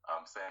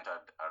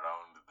 centered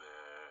around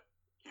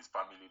his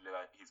family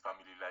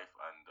life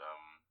and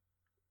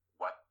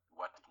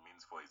what it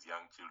means for his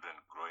young children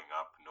growing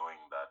up, knowing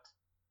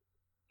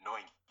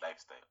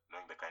lifestyle,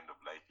 knowing the kind of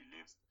life he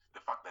lives.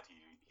 The fact that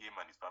him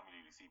and his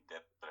family receive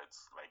death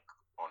threats like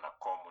on a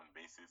common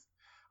basis.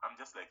 I'm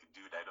just like,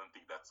 dude, I don't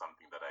think that's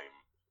something that I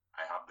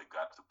have the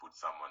guts to put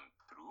someone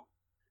through,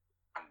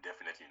 and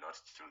definitely not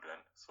children.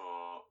 So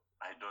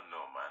I don't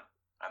know, man.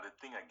 And the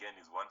thing again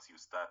is, once you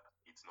start,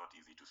 it's not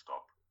easy to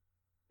stop.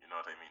 You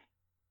know what I mean?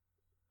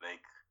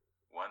 Like,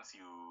 once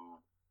you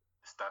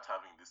start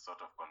having this sort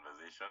of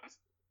conversations,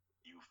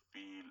 you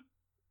feel,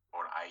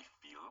 or I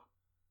feel,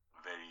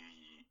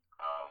 very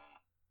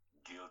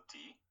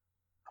guilty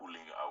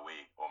pulling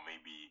away, or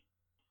maybe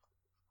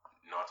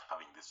not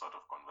having this sort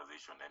of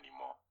conversation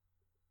anymore.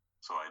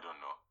 So I don't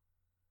know.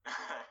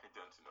 I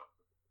don't know.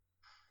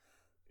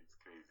 It's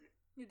crazy.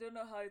 You don't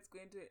know how it's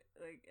going to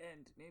like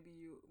end.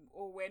 Maybe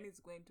or when it's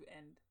going to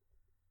end.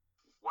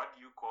 What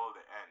do you call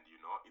the end?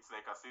 It's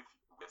like as if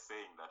we're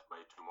saying that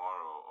by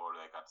tomorrow, or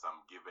like at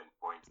some given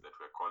point that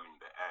we're calling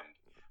the end,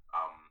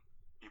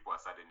 people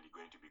are suddenly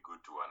going to be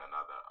good to one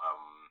another.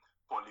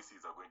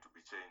 Policies are going to be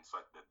changed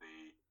such that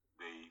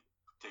they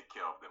take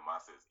care of the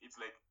masses.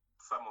 It's like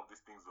some of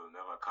these things will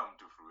never come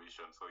to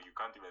fruition, so you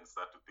can't even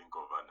start to think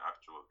of an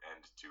actual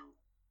end to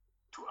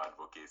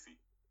advocacy.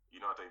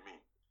 You know what I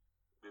mean?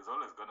 There's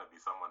always going to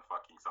be someone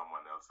fucking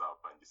someone else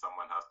up, and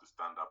someone has to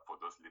stand up for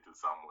those little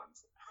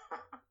someones.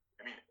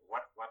 I mean,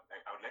 what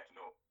I would like to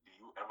know,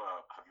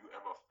 have you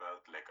ever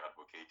felt like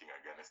advocating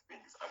against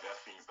things? Are there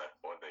things that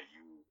bother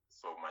you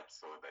so much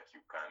so that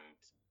you can't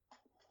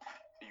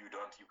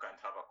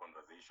have a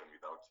conversation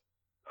without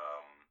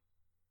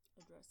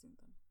addressing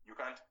them? You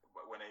can't.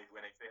 When I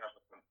say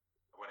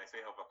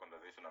have a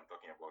conversation, I'm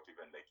talking about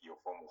even like your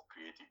form of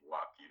creative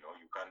work.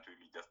 You can't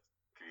really just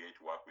create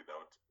work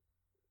without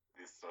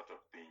this sort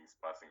of things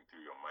passing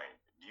through your mind.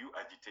 Do you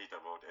agitate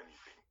about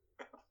anything?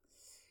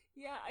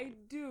 Yeah, I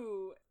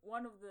do.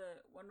 One of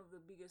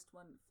the biggest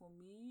one for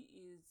me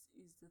is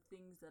the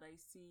things that I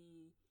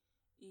see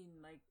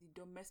in like the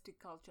domestic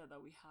culture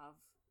that we have.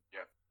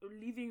 Yeah.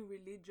 Leaving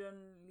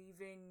religion,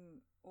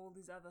 leaving all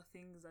these other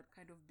things that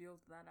kind of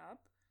build that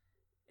up.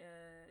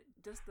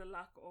 Just the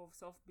lack of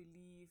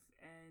self-belief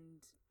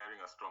and having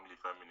a strongly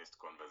feminist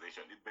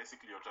conversation. It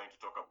basically, you're trying to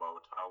talk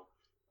about how,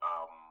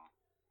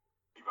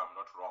 if I'm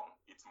not wrong,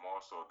 it's more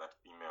so that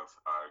females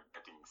are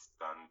getting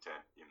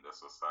stunted in the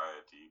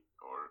society,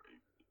 or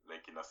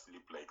like in a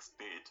sleep-like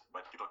state,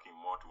 but you're talking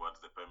more towards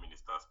the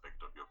feminist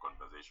aspect of your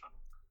conversation.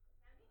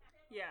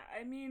 Yeah,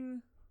 I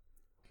mean,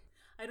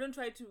 I don't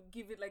try to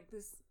give it like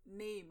this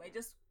name. I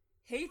just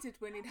hate it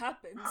when it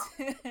happens.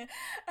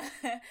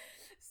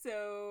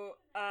 So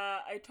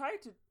I try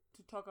to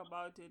talk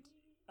about it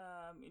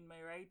in my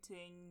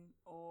writing,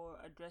 or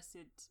address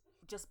it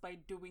just by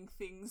doing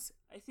things.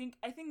 I think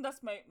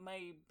that's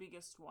my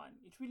biggest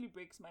one. It really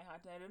breaks my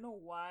heart, and I don't know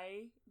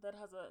why that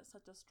has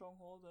such a strong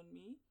hold on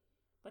me,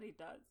 but it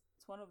does.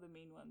 It's one of the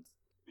main ones.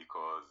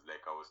 Because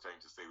like I was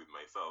trying to say with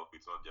myself,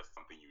 it's not just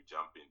something you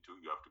jump into.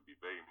 You have to be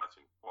very much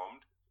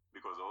informed,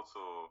 because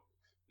also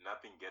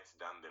nothing gets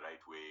done the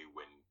right way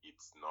when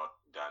it's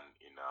not done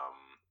in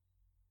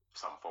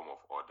some form of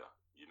order.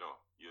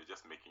 You're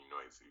just making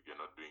noise if you're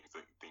not doing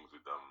things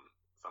with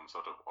some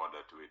sort of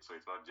order to it. So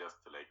it's not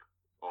just like,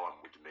 oh, I'm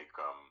going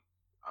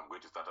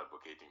to start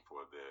advocating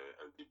for the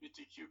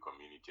LGBTQ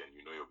community, and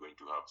you're going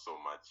to have so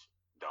much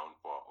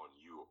downpour on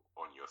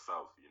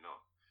yourself.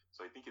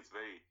 So I think it's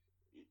very,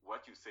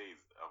 what you say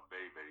is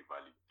very, very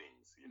valid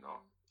things, you know.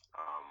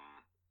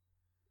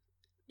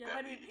 Yeah,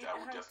 but it I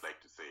would hurts. just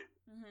like to say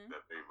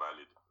they're very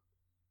valid.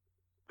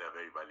 They're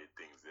very valid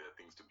things. They're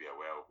things to be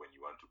aware of when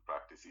you want to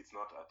practice. It's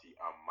not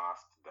a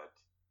must that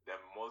there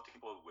are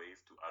multiple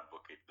ways to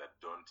advocate that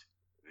don't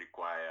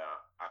require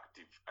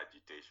active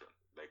agitation,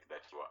 like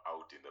that you are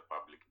out in the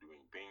public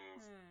doing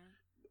things.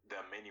 There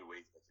are many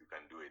ways that you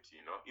can do it,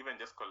 you know. Even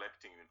just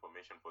collecting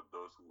information for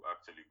those who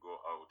actually go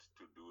out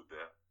to do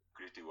the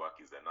creative work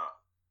is enough.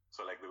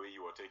 So like the way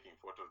you were taking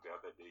photos the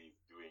other day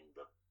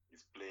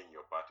is playing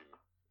your part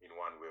in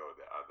one way or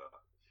the other.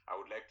 I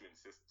would like to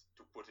insist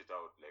to put it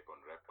out like on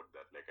record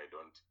that like I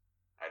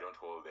don't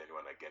hold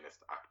anyone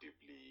against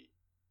actively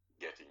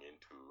getting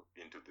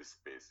into this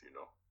space, you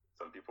know.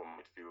 Some people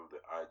might feel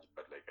the urge,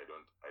 but like I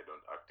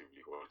don't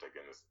actively hold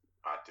against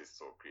artists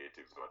or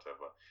creatives or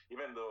whatever.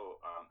 Even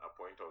though a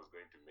point I was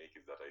going to make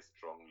is that I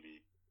strongly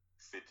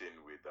sit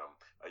in with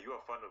are you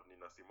a fan of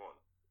Nina Simone?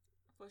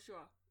 For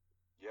sure.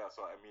 Yeah,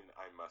 so I mean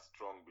I'm a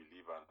strong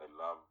believer and I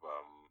love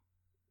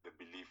the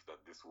belief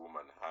that this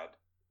woman had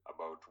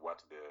about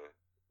what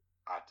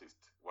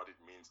it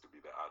means to be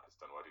the artist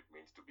and what it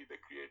means to be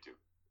the creative.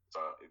 So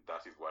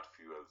that is what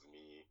fuels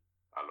me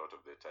a lot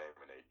of the time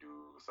when I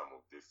do some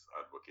of this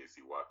advocacy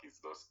work,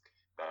 is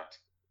that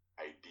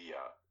idea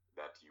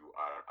that you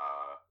are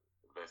a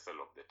vessel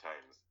of the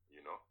times, you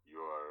know.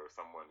 You are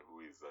someone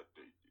who is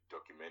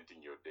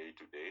documenting your day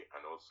to day,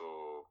 and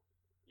also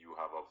you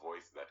have a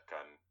voice that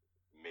can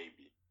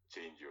maybe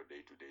change your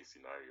day to day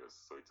scenarios.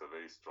 So it's a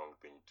very strong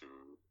thing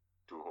to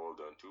hold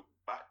on to,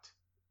 but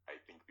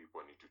I think people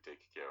need to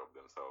take care of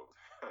themselves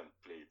and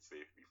play it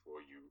safe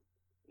before you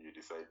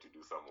decide to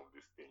do some of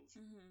these things.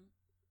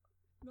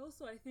 And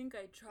also, I think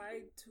I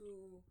tried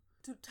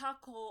to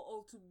tackle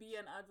or to be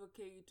an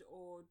advocate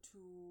or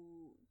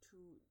to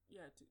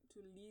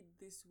lead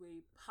this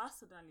way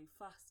personally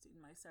first in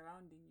my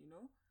surrounding, you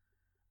know,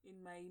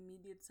 in my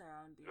immediate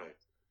surrounding, right.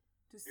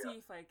 To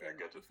see if I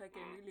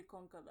can really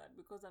conquer that,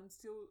 because I'm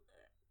still.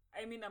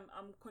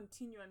 I'm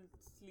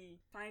continuously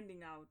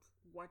finding out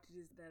what it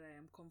is that I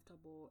am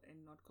comfortable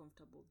and not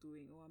comfortable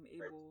doing, or I'm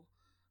able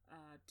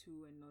to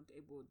and not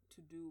able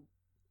to do.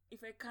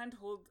 If I can't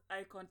hold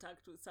eye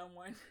contact with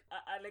someone,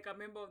 like a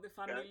member of the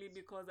family,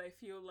 because I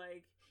feel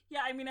like,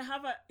 I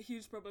have a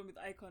huge problem with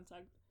eye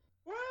contact.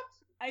 What?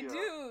 I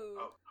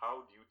do.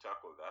 How do you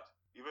tackle that?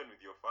 Even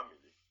with your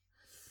family?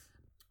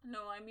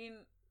 No,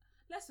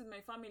 less with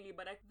my family,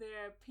 but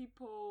there are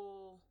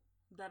people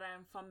that I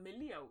am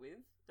familiar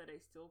with that I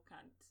still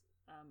can't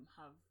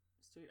have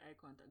straight eye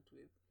contact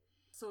with.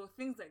 So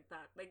things like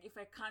that. Like if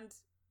I can't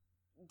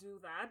do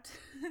that,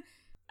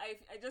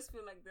 I just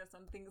feel like there's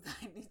some things that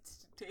I need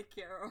to take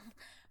care of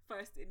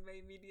first in my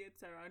immediate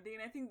surrounding.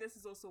 And I think this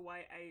is also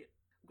why I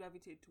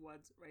gravitate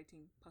towards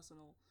writing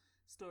personal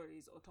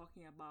stories or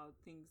talking about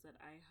things that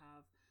I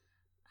have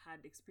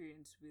had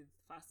experience with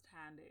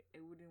firsthand.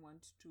 I wouldn't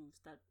want to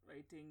start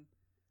writing.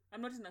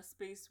 I'm not in a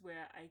space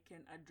where I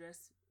can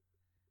address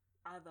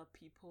other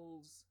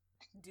people's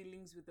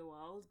dealings with the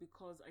world,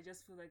 because I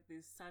just feel like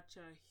there's such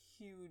a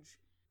huge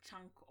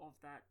chunk of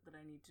that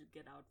I need to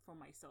get out from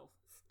myself,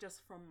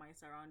 just from my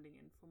surrounding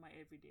and from my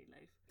everyday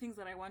life. Things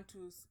that I want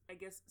to, I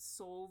guess,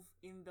 solve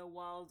in the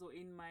world or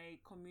in my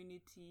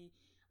community,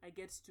 I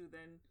get to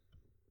then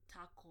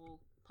tackle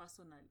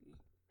personally.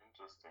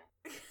 Interesting.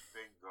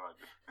 Thank God.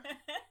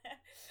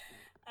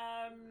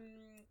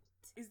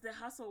 Is the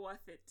hustle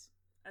worth it?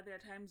 Are there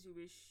times you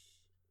wish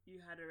you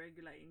had a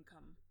regular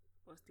income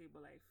or stable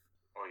life?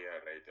 Oh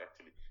yeah, right.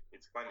 Actually,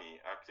 it's funny.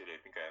 Actually,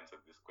 I think I answered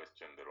this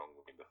question the wrong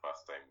way the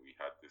first time we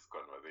had this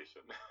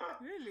conversation.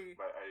 Really?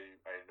 But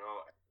I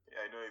know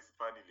it's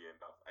funnily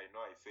enough. I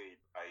know I say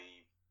it,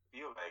 I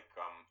feel like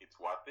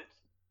it's worth it,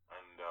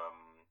 and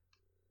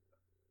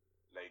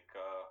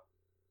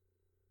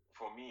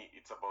for me,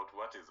 it's about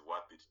what is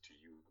worth it to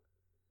you.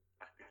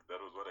 I think that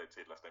was what I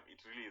said last time.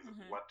 It really is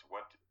what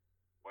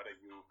are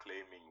you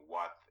claiming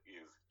worth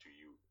is to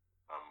you,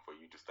 for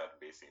you to start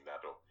basing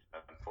that off.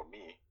 And for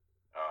me,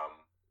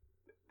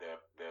 the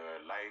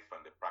life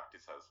and the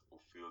practice has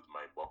fulfilled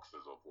my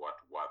boxes of what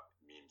worth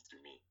means to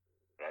me,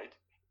 right?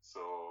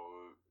 So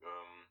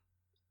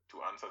to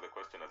answer the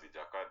question as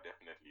Ijakaa,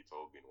 definitely it's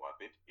all been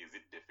worth it. Is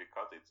it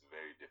difficult? It's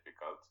very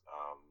difficult.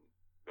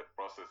 The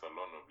process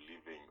alone of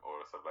living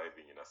or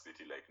surviving in a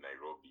city like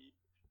Nairobi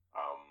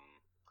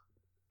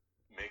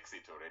makes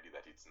it already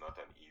that it's not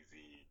an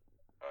easy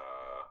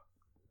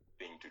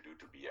thing to do,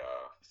 to be a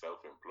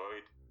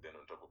self-employed, then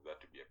on top of that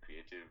to be a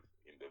creative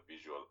in the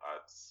visual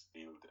arts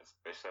field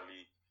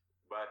especially.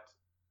 But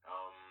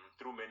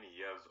through many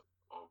years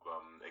of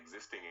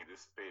existing in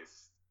this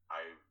space,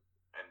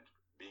 and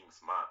being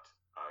smart,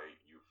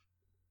 you've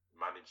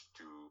managed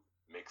to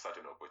make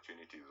certain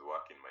opportunities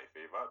work in my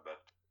favor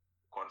that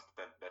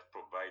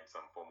provide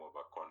some form of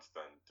a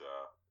constant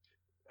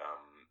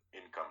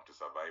income to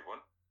survive on.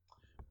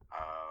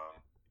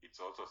 It's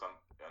also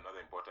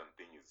another important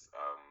thing is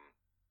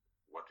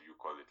what do you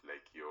call it,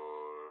 like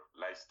your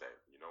life lifestyle.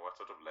 What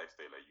sort of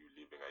lifestyle are you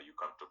living? Are you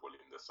comfortable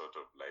in the sort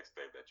of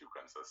lifestyle that you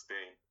can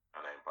sustain?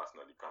 And I'm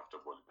personally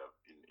comfortable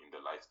in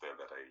the lifestyle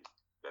that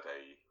I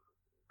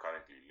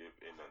currently live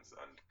in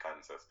and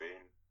can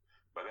sustain.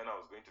 But then I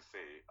was going to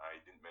say,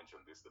 I didn't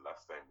mention this the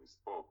last time we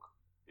spoke,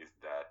 is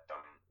that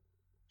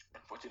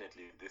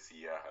unfortunately this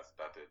year has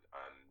started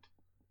and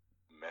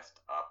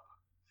messed up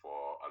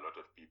for a lot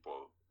of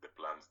people the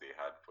plans they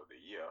had for the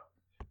year.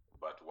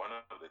 But one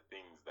of the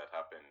things that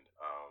happened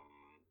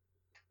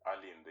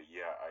early in the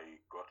year,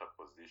 I got a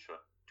position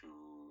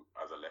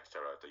as a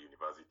lecturer at a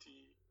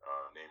university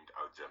named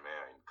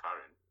Ijakaa in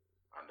Karen,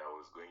 and I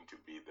was going to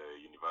be the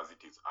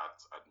university's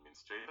arts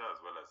administrator as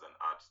well as an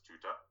arts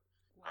tutor.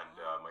 Wow. And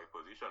my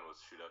position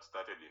should have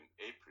started in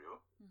April,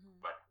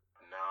 but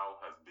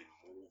now has been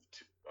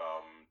moved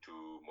to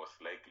most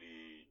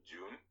likely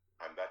June,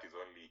 and that is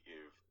only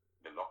if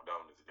the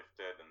lockdown is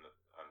lifted and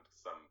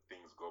some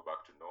things go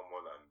back to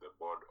normal and the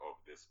board of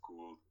the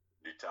school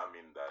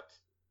determine that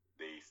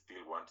they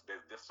still want.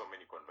 There's just so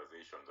many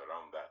conversations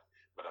around that,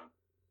 but I'm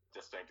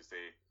just trying to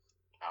say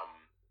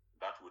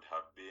that would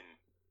have been,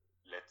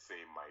 let's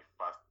say, my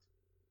first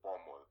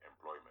formal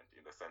employment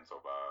in the sense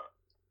of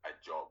a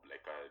job,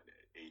 like an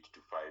 8 to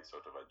 5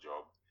 sort of a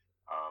job,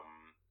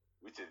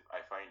 which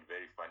I find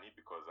very funny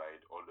because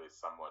I'd always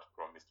somewhat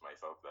promised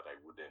myself that I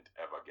wouldn't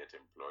ever get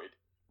employed.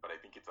 But I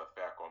think it's a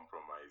fair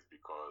compromise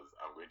because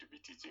I'm going to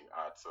be teaching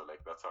art, so like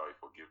that's how I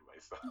forgive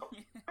myself.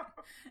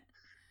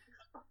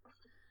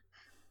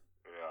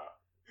 Yeah.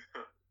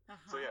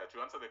 So yeah, to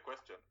answer the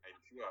question,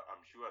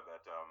 I'm sure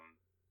that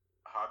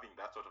having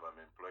that sort of an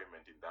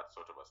employment in that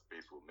sort of a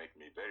space will make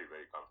me very,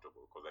 very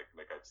comfortable. Because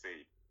like I've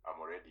said,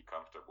 I'm already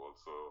comfortable.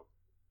 So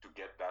to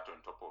get that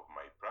on top of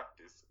my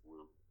practice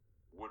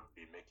would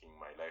be making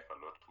my life a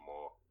lot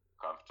more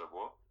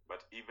comfortable.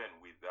 But even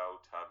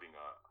without having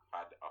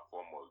had a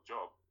formal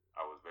job,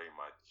 I was very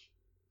much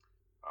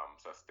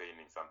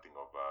sustaining something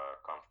of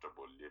a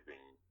comfortable living,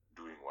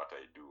 doing what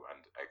I do, and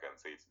I can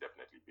say it's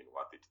definitely been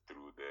worth it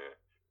through the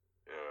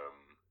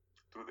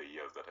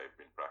years that I've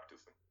been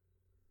practicing.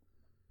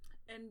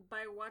 And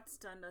by what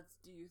standards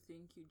do you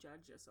think you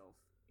judge yourself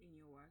in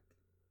your work?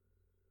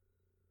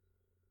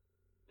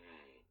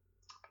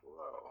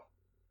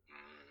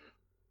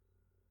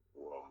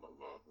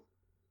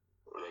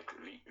 Like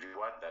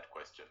reward that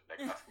question,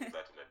 like ask me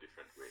that in a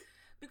different way.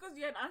 Because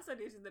you had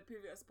answered it in the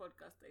previous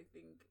podcast, I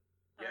think.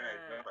 Yeah,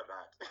 I remember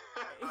that.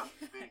 I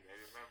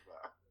remember.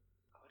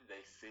 What did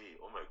I say?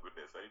 Oh my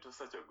goodness, and it was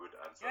such a good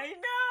answer. I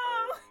know!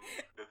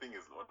 The thing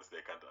is, honestly,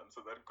 I can't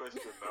answer that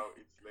question now.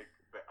 It's like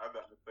the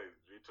other answer is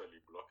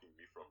literally blocking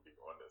me from being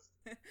honest.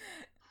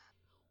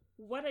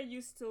 What are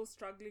you still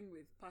struggling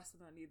with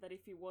personally that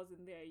if it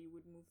wasn't there, you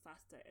would move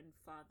faster and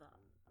farther?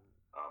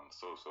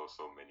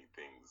 So many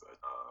things.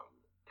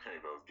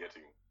 If I was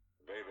getting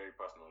very, very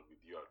personal with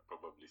you, I'd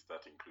probably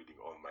start including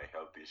all my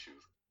health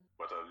issues.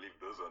 But I'll leave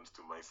those ones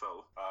to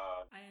myself.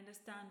 I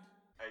understand.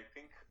 I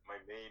think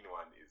my main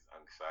one is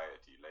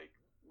anxiety. Like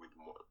with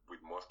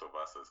most of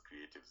us as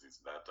creatives, it's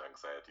that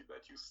anxiety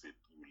that you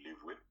live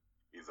with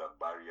is a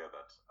barrier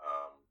that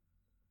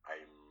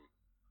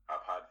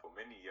I've had for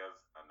many years,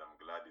 and I'm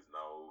glad is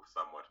now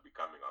somewhat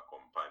becoming a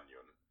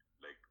companion.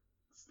 Like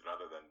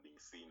rather than being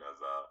seen as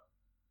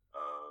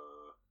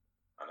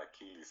an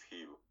Achilles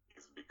heel,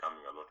 is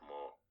becoming a lot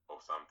more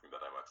of something that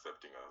I'm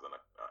accepting as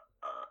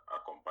a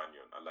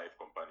companion, a life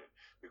companion,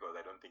 because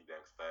I don't think the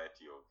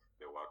anxiety of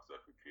the works that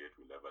we create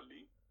will ever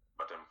leave.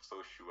 But I'm so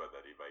sure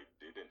that if I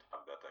didn't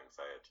have that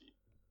anxiety,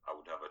 I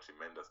would have a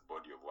tremendous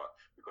body of work,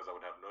 because I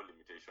would have no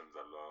limitations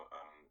around,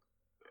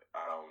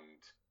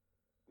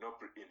 no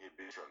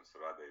inhibitions,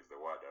 rather is the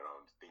word,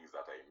 around things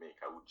that I make.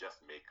 I would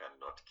just make and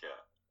not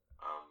care.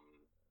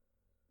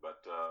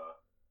 But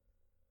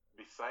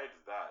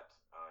besides that,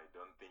 I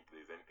don't think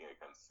there's anything I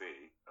can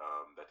say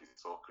that is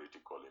so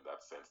critical in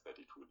that sense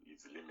that is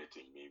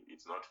limiting me.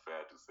 It's not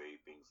fair to say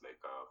things like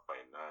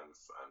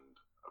finance and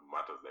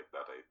matters like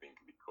that, I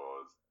think,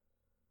 because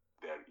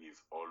there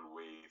is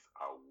always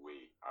a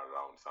way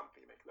around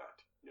something like that,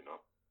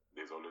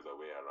 There's always a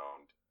way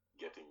around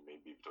getting,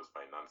 maybe it was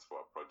finance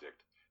for a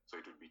project.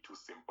 So it would be too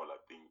simple a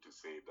thing to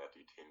say that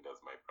it hinders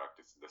my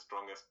practice. The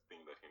strongest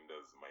thing that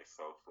hinders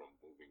myself from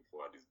moving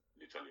forward is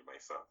literally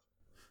myself.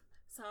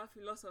 Sour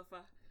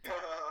philosopher.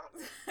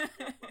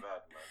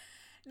 That, man.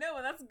 No,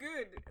 but that's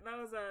good. That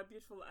was a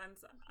beautiful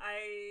answer.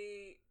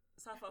 I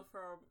suffer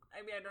from,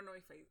 I don't know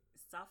if I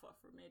suffer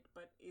from it,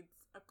 but it's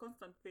a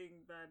constant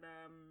thing that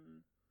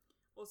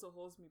also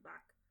holds me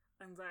back.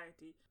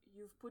 Anxiety.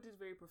 You've put it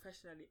very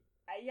professionally.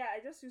 I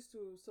just used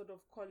to sort of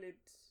call it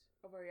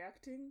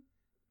overreacting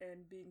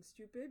and being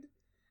stupid.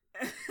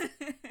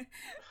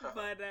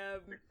 But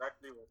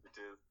exactly what it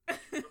is.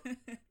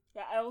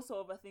 Yeah, I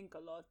also overthink a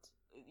lot.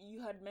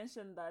 You had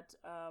mentioned that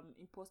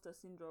imposter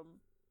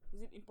syndrome.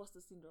 Is it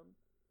imposter syndrome?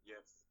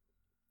 Yes.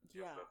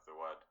 Yes, that's the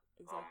word.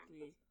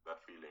 Exactly. That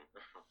feeling.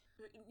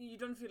 You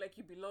don't feel like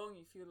you belong.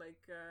 You feel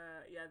like,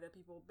 there are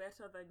people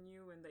better than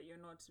you and that you're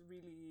not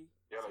really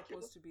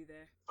supposed to be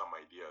there. Some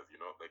ideas,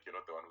 like you're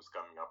not the one who's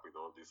coming up with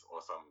all these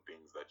awesome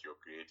things that you're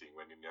creating,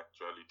 when in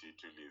actuality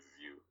it really is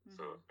you.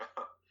 So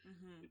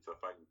it's a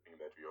funny thing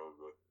that we all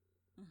go.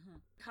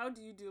 How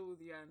do you deal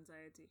with your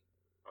anxiety?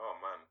 Oh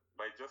man,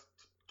 by just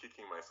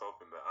kicking myself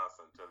in the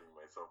ass and telling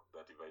myself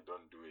that if I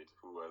don't do it,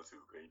 who else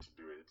is going to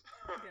do it?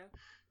 Yeah.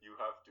 You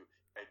have to.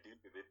 I deal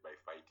with it by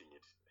fighting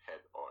it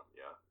head on,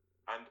 yeah.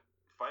 And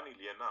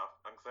funnily enough,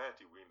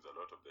 anxiety wins a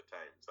lot of the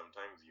time.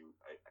 Sometimes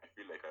I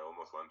feel like I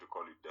almost want to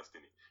call it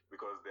destiny,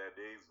 because there are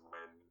days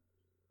when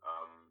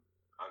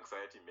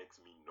anxiety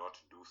makes me not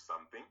do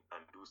something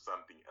and do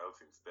something else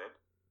instead.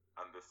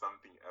 And the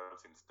something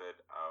else instead,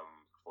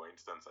 for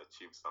instance,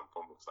 achieves some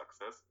form of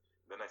success.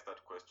 Then I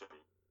start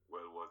questioning,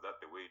 well, was that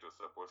the way it was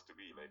supposed to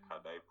be? Like,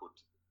 had I put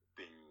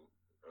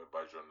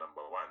version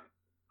number 1,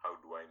 how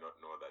do I not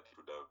know that it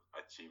would have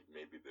achieved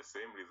maybe the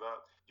same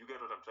result? You get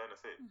what I'm trying to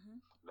say?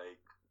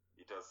 Like,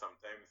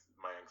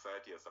 my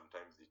anxiety has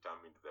sometimes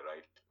determined the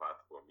right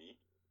path for me.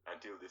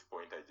 Until this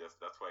point,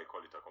 that's why I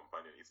call it a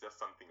companion. It's just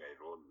something I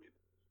roll with.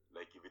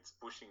 Like, if it's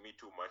pushing me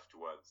too much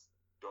towards,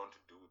 don't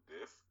do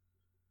this,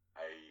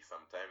 I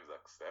sometimes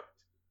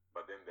accept.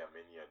 But then there are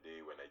many a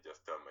day when I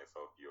just tell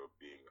myself,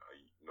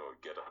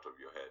 get out of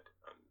your head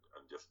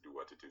and just do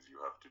what it is you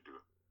have to do.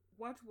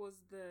 What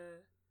was the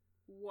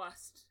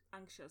worst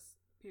anxious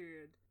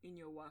period in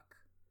your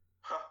work?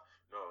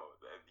 No,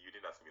 you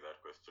didn't ask me that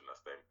question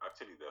last time.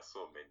 Actually, there are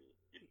so many.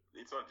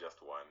 It's not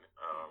just one.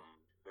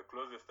 The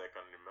closest I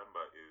can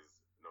remember is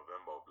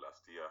November of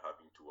last year,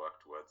 having to work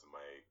towards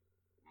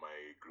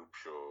my group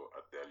show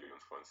at the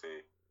Alliance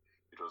Francais.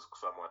 It was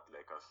somewhat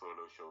like a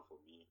solo show for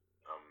me,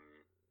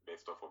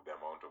 based off of the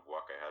amount of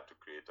work I had to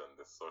create and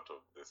the sort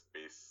of the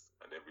space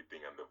and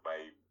everything and the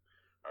vibe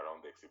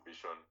around the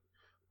exhibition.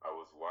 I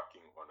was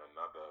working on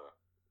another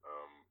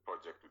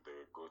project with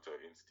the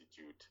Goethe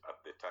Institute at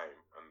the time,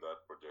 and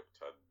that project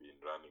had been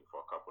running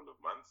for a couple of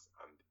months,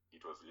 and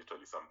it was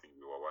literally something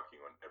we were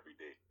working on every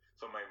day.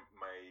 So I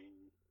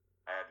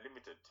had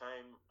limited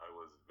time. I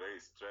was very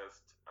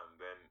stressed, and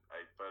then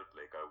I felt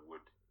like I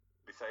would,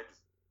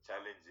 besides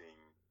challenging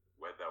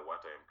whether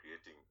what I am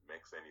creating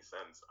makes any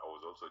sense, I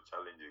was also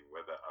challenging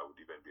whether I would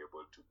even be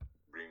able to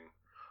bring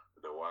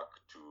the work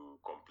to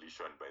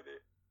completion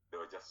there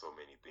were just so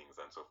many things.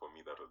 And so for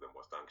me, that was the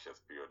most anxious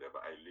period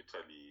ever. I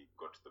literally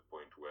got to the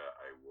point where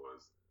I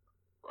was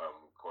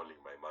calling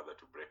my mother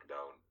to break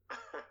down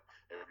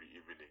every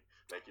evening.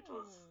 Like, it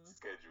was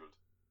scheduled.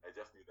 I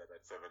just knew that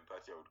at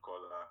 7:30 I would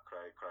call her,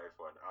 cry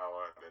for an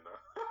hour, and then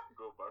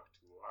go back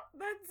to work.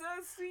 That's so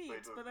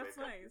sweet, but that's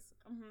like nice.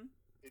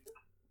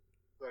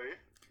 Sorry?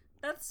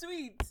 That's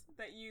sweet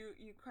that you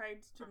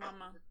cried to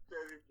mama.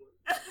 Terrible.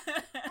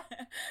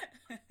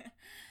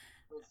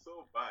 It was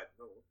so bad.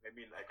 No, I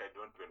mean, like, I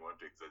don't even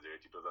want to exaggerate.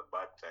 It was a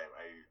bad time.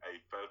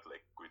 I felt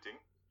like quitting.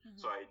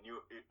 So I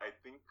knew it. I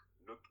think,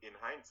 look, in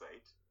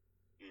hindsight,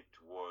 it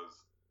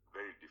was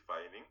very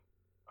defining,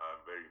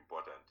 very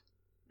important,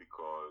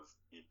 because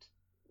it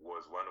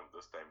was one of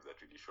those times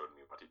that really showed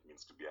me what it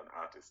means to be an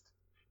artist.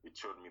 It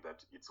showed me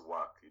that it's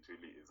work. It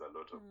really is a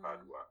lot of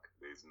hard work.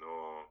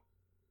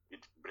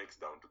 It breaks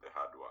down to the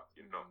hard work,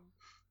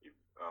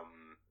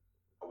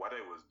 What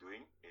I was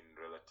doing in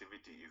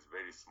relativity is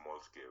very small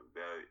scale.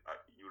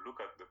 You look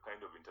at the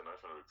kind of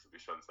international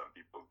exhibitions some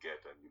people get,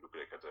 and you look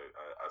like at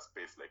a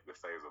space like the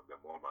size of the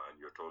MoMA,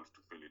 and you're told to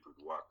fill it with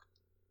work.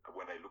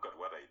 When I look at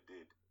what I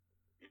did,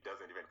 it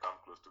doesn't even come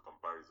close to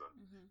comparison.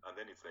 And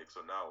then it's like,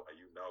 so now, are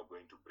you now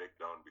going to break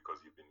down because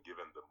you've been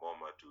given the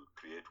MoMA to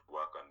create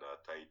work under a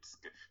tight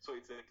scale? So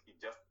it's like, it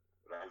just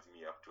riles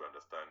me up to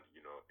understand,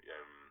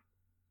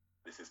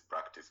 this is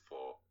practice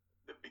for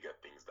the bigger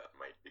things that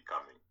might be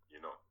coming,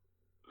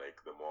 like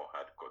the more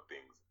hardcore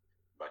things.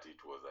 But it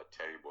was a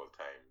terrible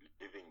time.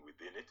 Living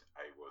within it,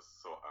 I was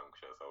so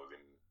anxious. I was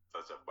in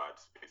such a bad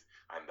space.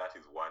 And that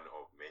is one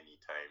of many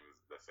times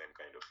the same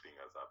kind of thing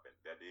has happened.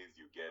 There are days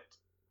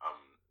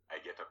I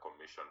get a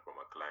commission from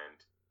a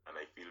client, and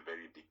I feel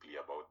very deeply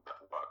about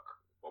that work.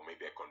 Or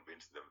maybe I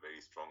convinced them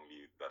very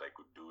strongly that I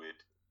could do it.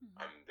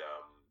 And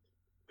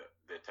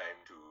the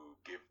time to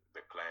give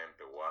the client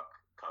the work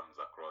comes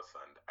across,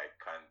 and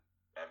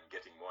I'm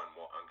getting more and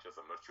more anxious.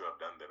 I'm not sure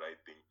I've done the right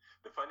thing.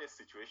 The funniest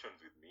situations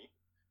with me,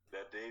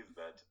 there are days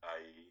that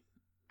I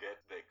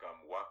get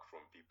work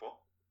from people.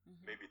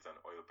 Maybe it's an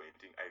oil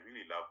painting. I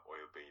really love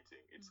oil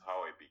painting. It's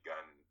how I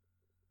began.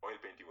 Oil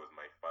painting was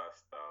my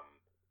first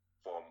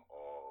form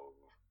of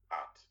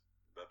art.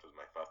 That was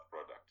my first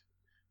product.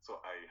 So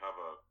I have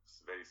a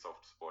very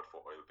soft spot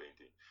for oil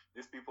painting.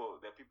 The people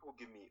who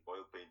give me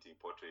oil painting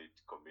portrait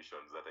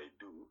commissions that I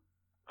do,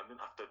 and then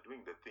after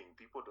doing the thing,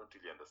 people don't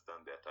really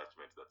understand the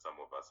attachment that some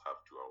of us have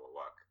to our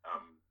work.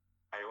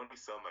 I only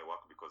sell my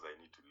work because I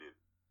need to live.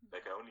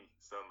 Like, I only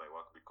sell my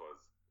work because,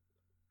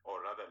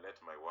 or rather let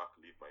my work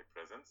leave my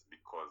presence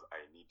because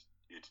I need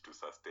it to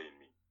sustain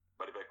me.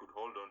 But if I could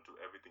hold on to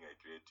everything I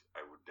create,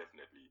 I would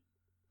definitely.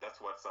 That's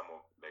what some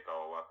of, like, our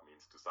our work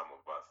means to some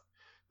of us.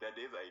 There are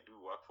days I do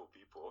work for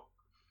people,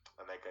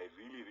 and like I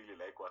really, really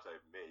like what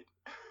I've made.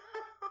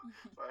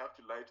 So I have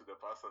to lie to the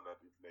person that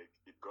it's like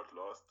it got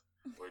lost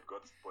or it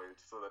got spoiled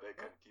so that I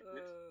can keep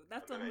it.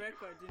 That's on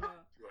record,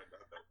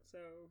 So.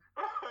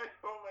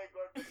 Oh my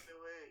God! By the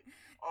way,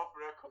 off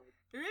record.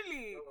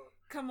 Really? No,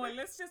 come on,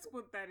 let's just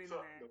put that in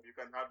there. No, you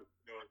can have it.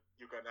 No,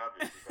 you can have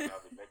it. You can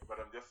have it. Like,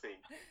 but I'm just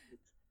saying,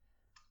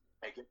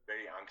 I get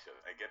very anxious.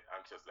 I get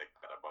anxious like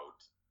that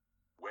about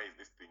where is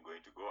this thing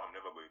going to go? I'm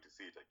never going to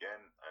see it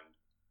again. And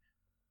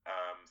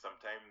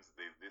sometimes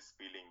there's this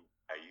feeling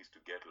I used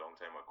to get a long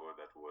time ago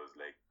that was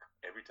like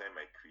every time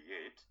I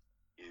create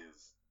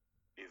is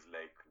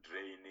like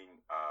draining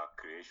a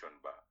creation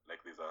bar.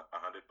 Like there's a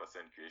 100%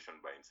 creation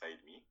bar inside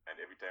me, and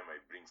every time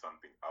I bring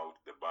something out,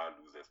 the bar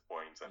loses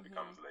points and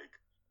becomes like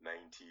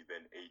 90,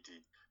 then 80.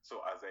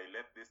 So as I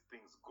let these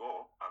things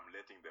go, I'm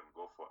letting them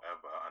go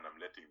forever, and I'm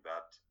letting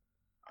that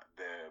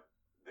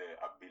the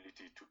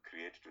ability to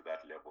create to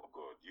that level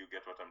go. Do you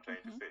get what I'm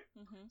trying to say?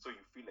 So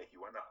you feel like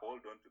you want to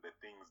hold on to the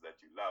things that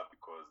you love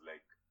because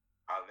like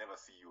I'll never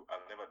see you,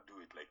 I'll never do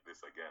it like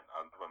this again,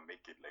 I'll never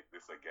make it like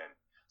this again.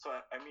 So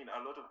I mean,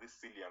 a lot of these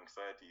silly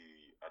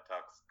anxiety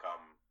attacks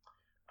come,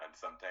 and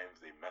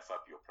sometimes they mess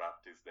up your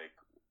practice. Like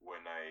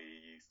when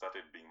I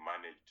started being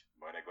managed,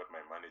 when I got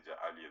my manager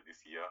earlier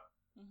this year,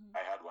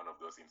 I had one of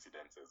those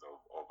incidences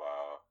of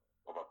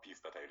a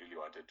piece that I really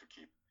wanted to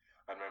keep.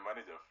 And my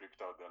manager freaked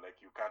out. They're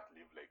like, "You can't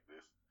live like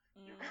this.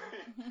 You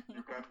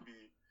can't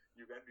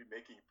be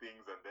making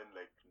things and then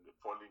like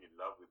falling in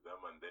love with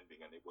them and then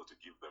being unable to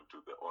give them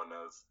to the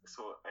owners."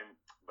 So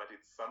but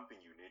it's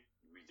something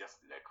we just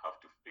like have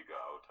to figure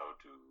out how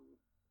to,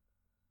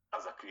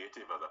 as a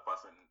creative, as a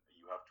person,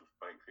 you have to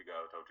figure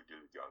out how to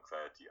deal with your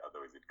anxiety.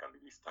 Otherwise, it can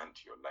really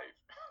stunt your life.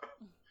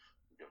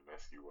 It can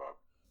mess you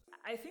up.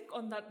 I think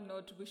on that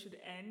note, we should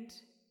end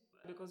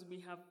because we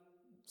have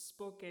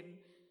spoken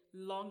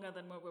longer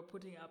than what we're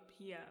putting up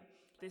here.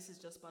 This is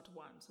just part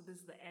 1. So this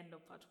is the end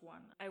of part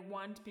 1. I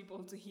want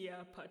people to hear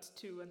part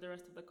 2 and the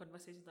rest of the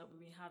conversation that we'll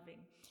be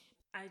having.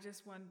 I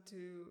just want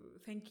to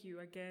thank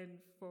you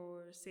again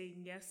for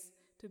saying yes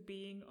to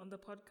being on the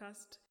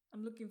podcast.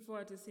 I'm looking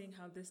forward to seeing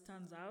how this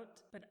turns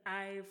out, but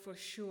I for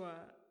sure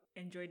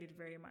enjoyed it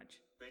very much.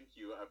 Thank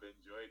you. I've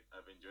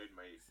enjoyed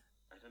my,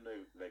 I don't know,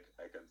 like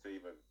I can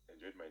say I've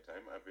enjoyed my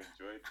time. I've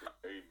enjoyed the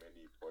very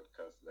many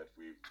podcasts that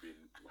we've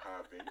been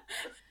having.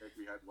 Like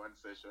we had one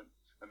session,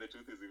 and the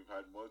truth is we've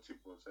had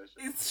multiple sessions.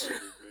 It's true.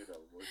 We've made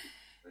our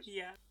multiple sessions.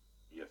 Yeah.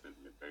 Yes,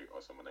 it's been very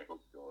awesome, and I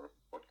hope your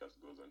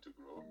podcast goes on to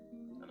grow.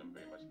 And I'm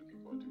very much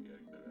looking forward to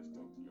hearing the rest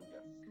of your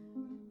guests.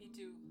 Me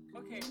too.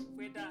 Okay,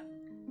 we're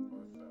done.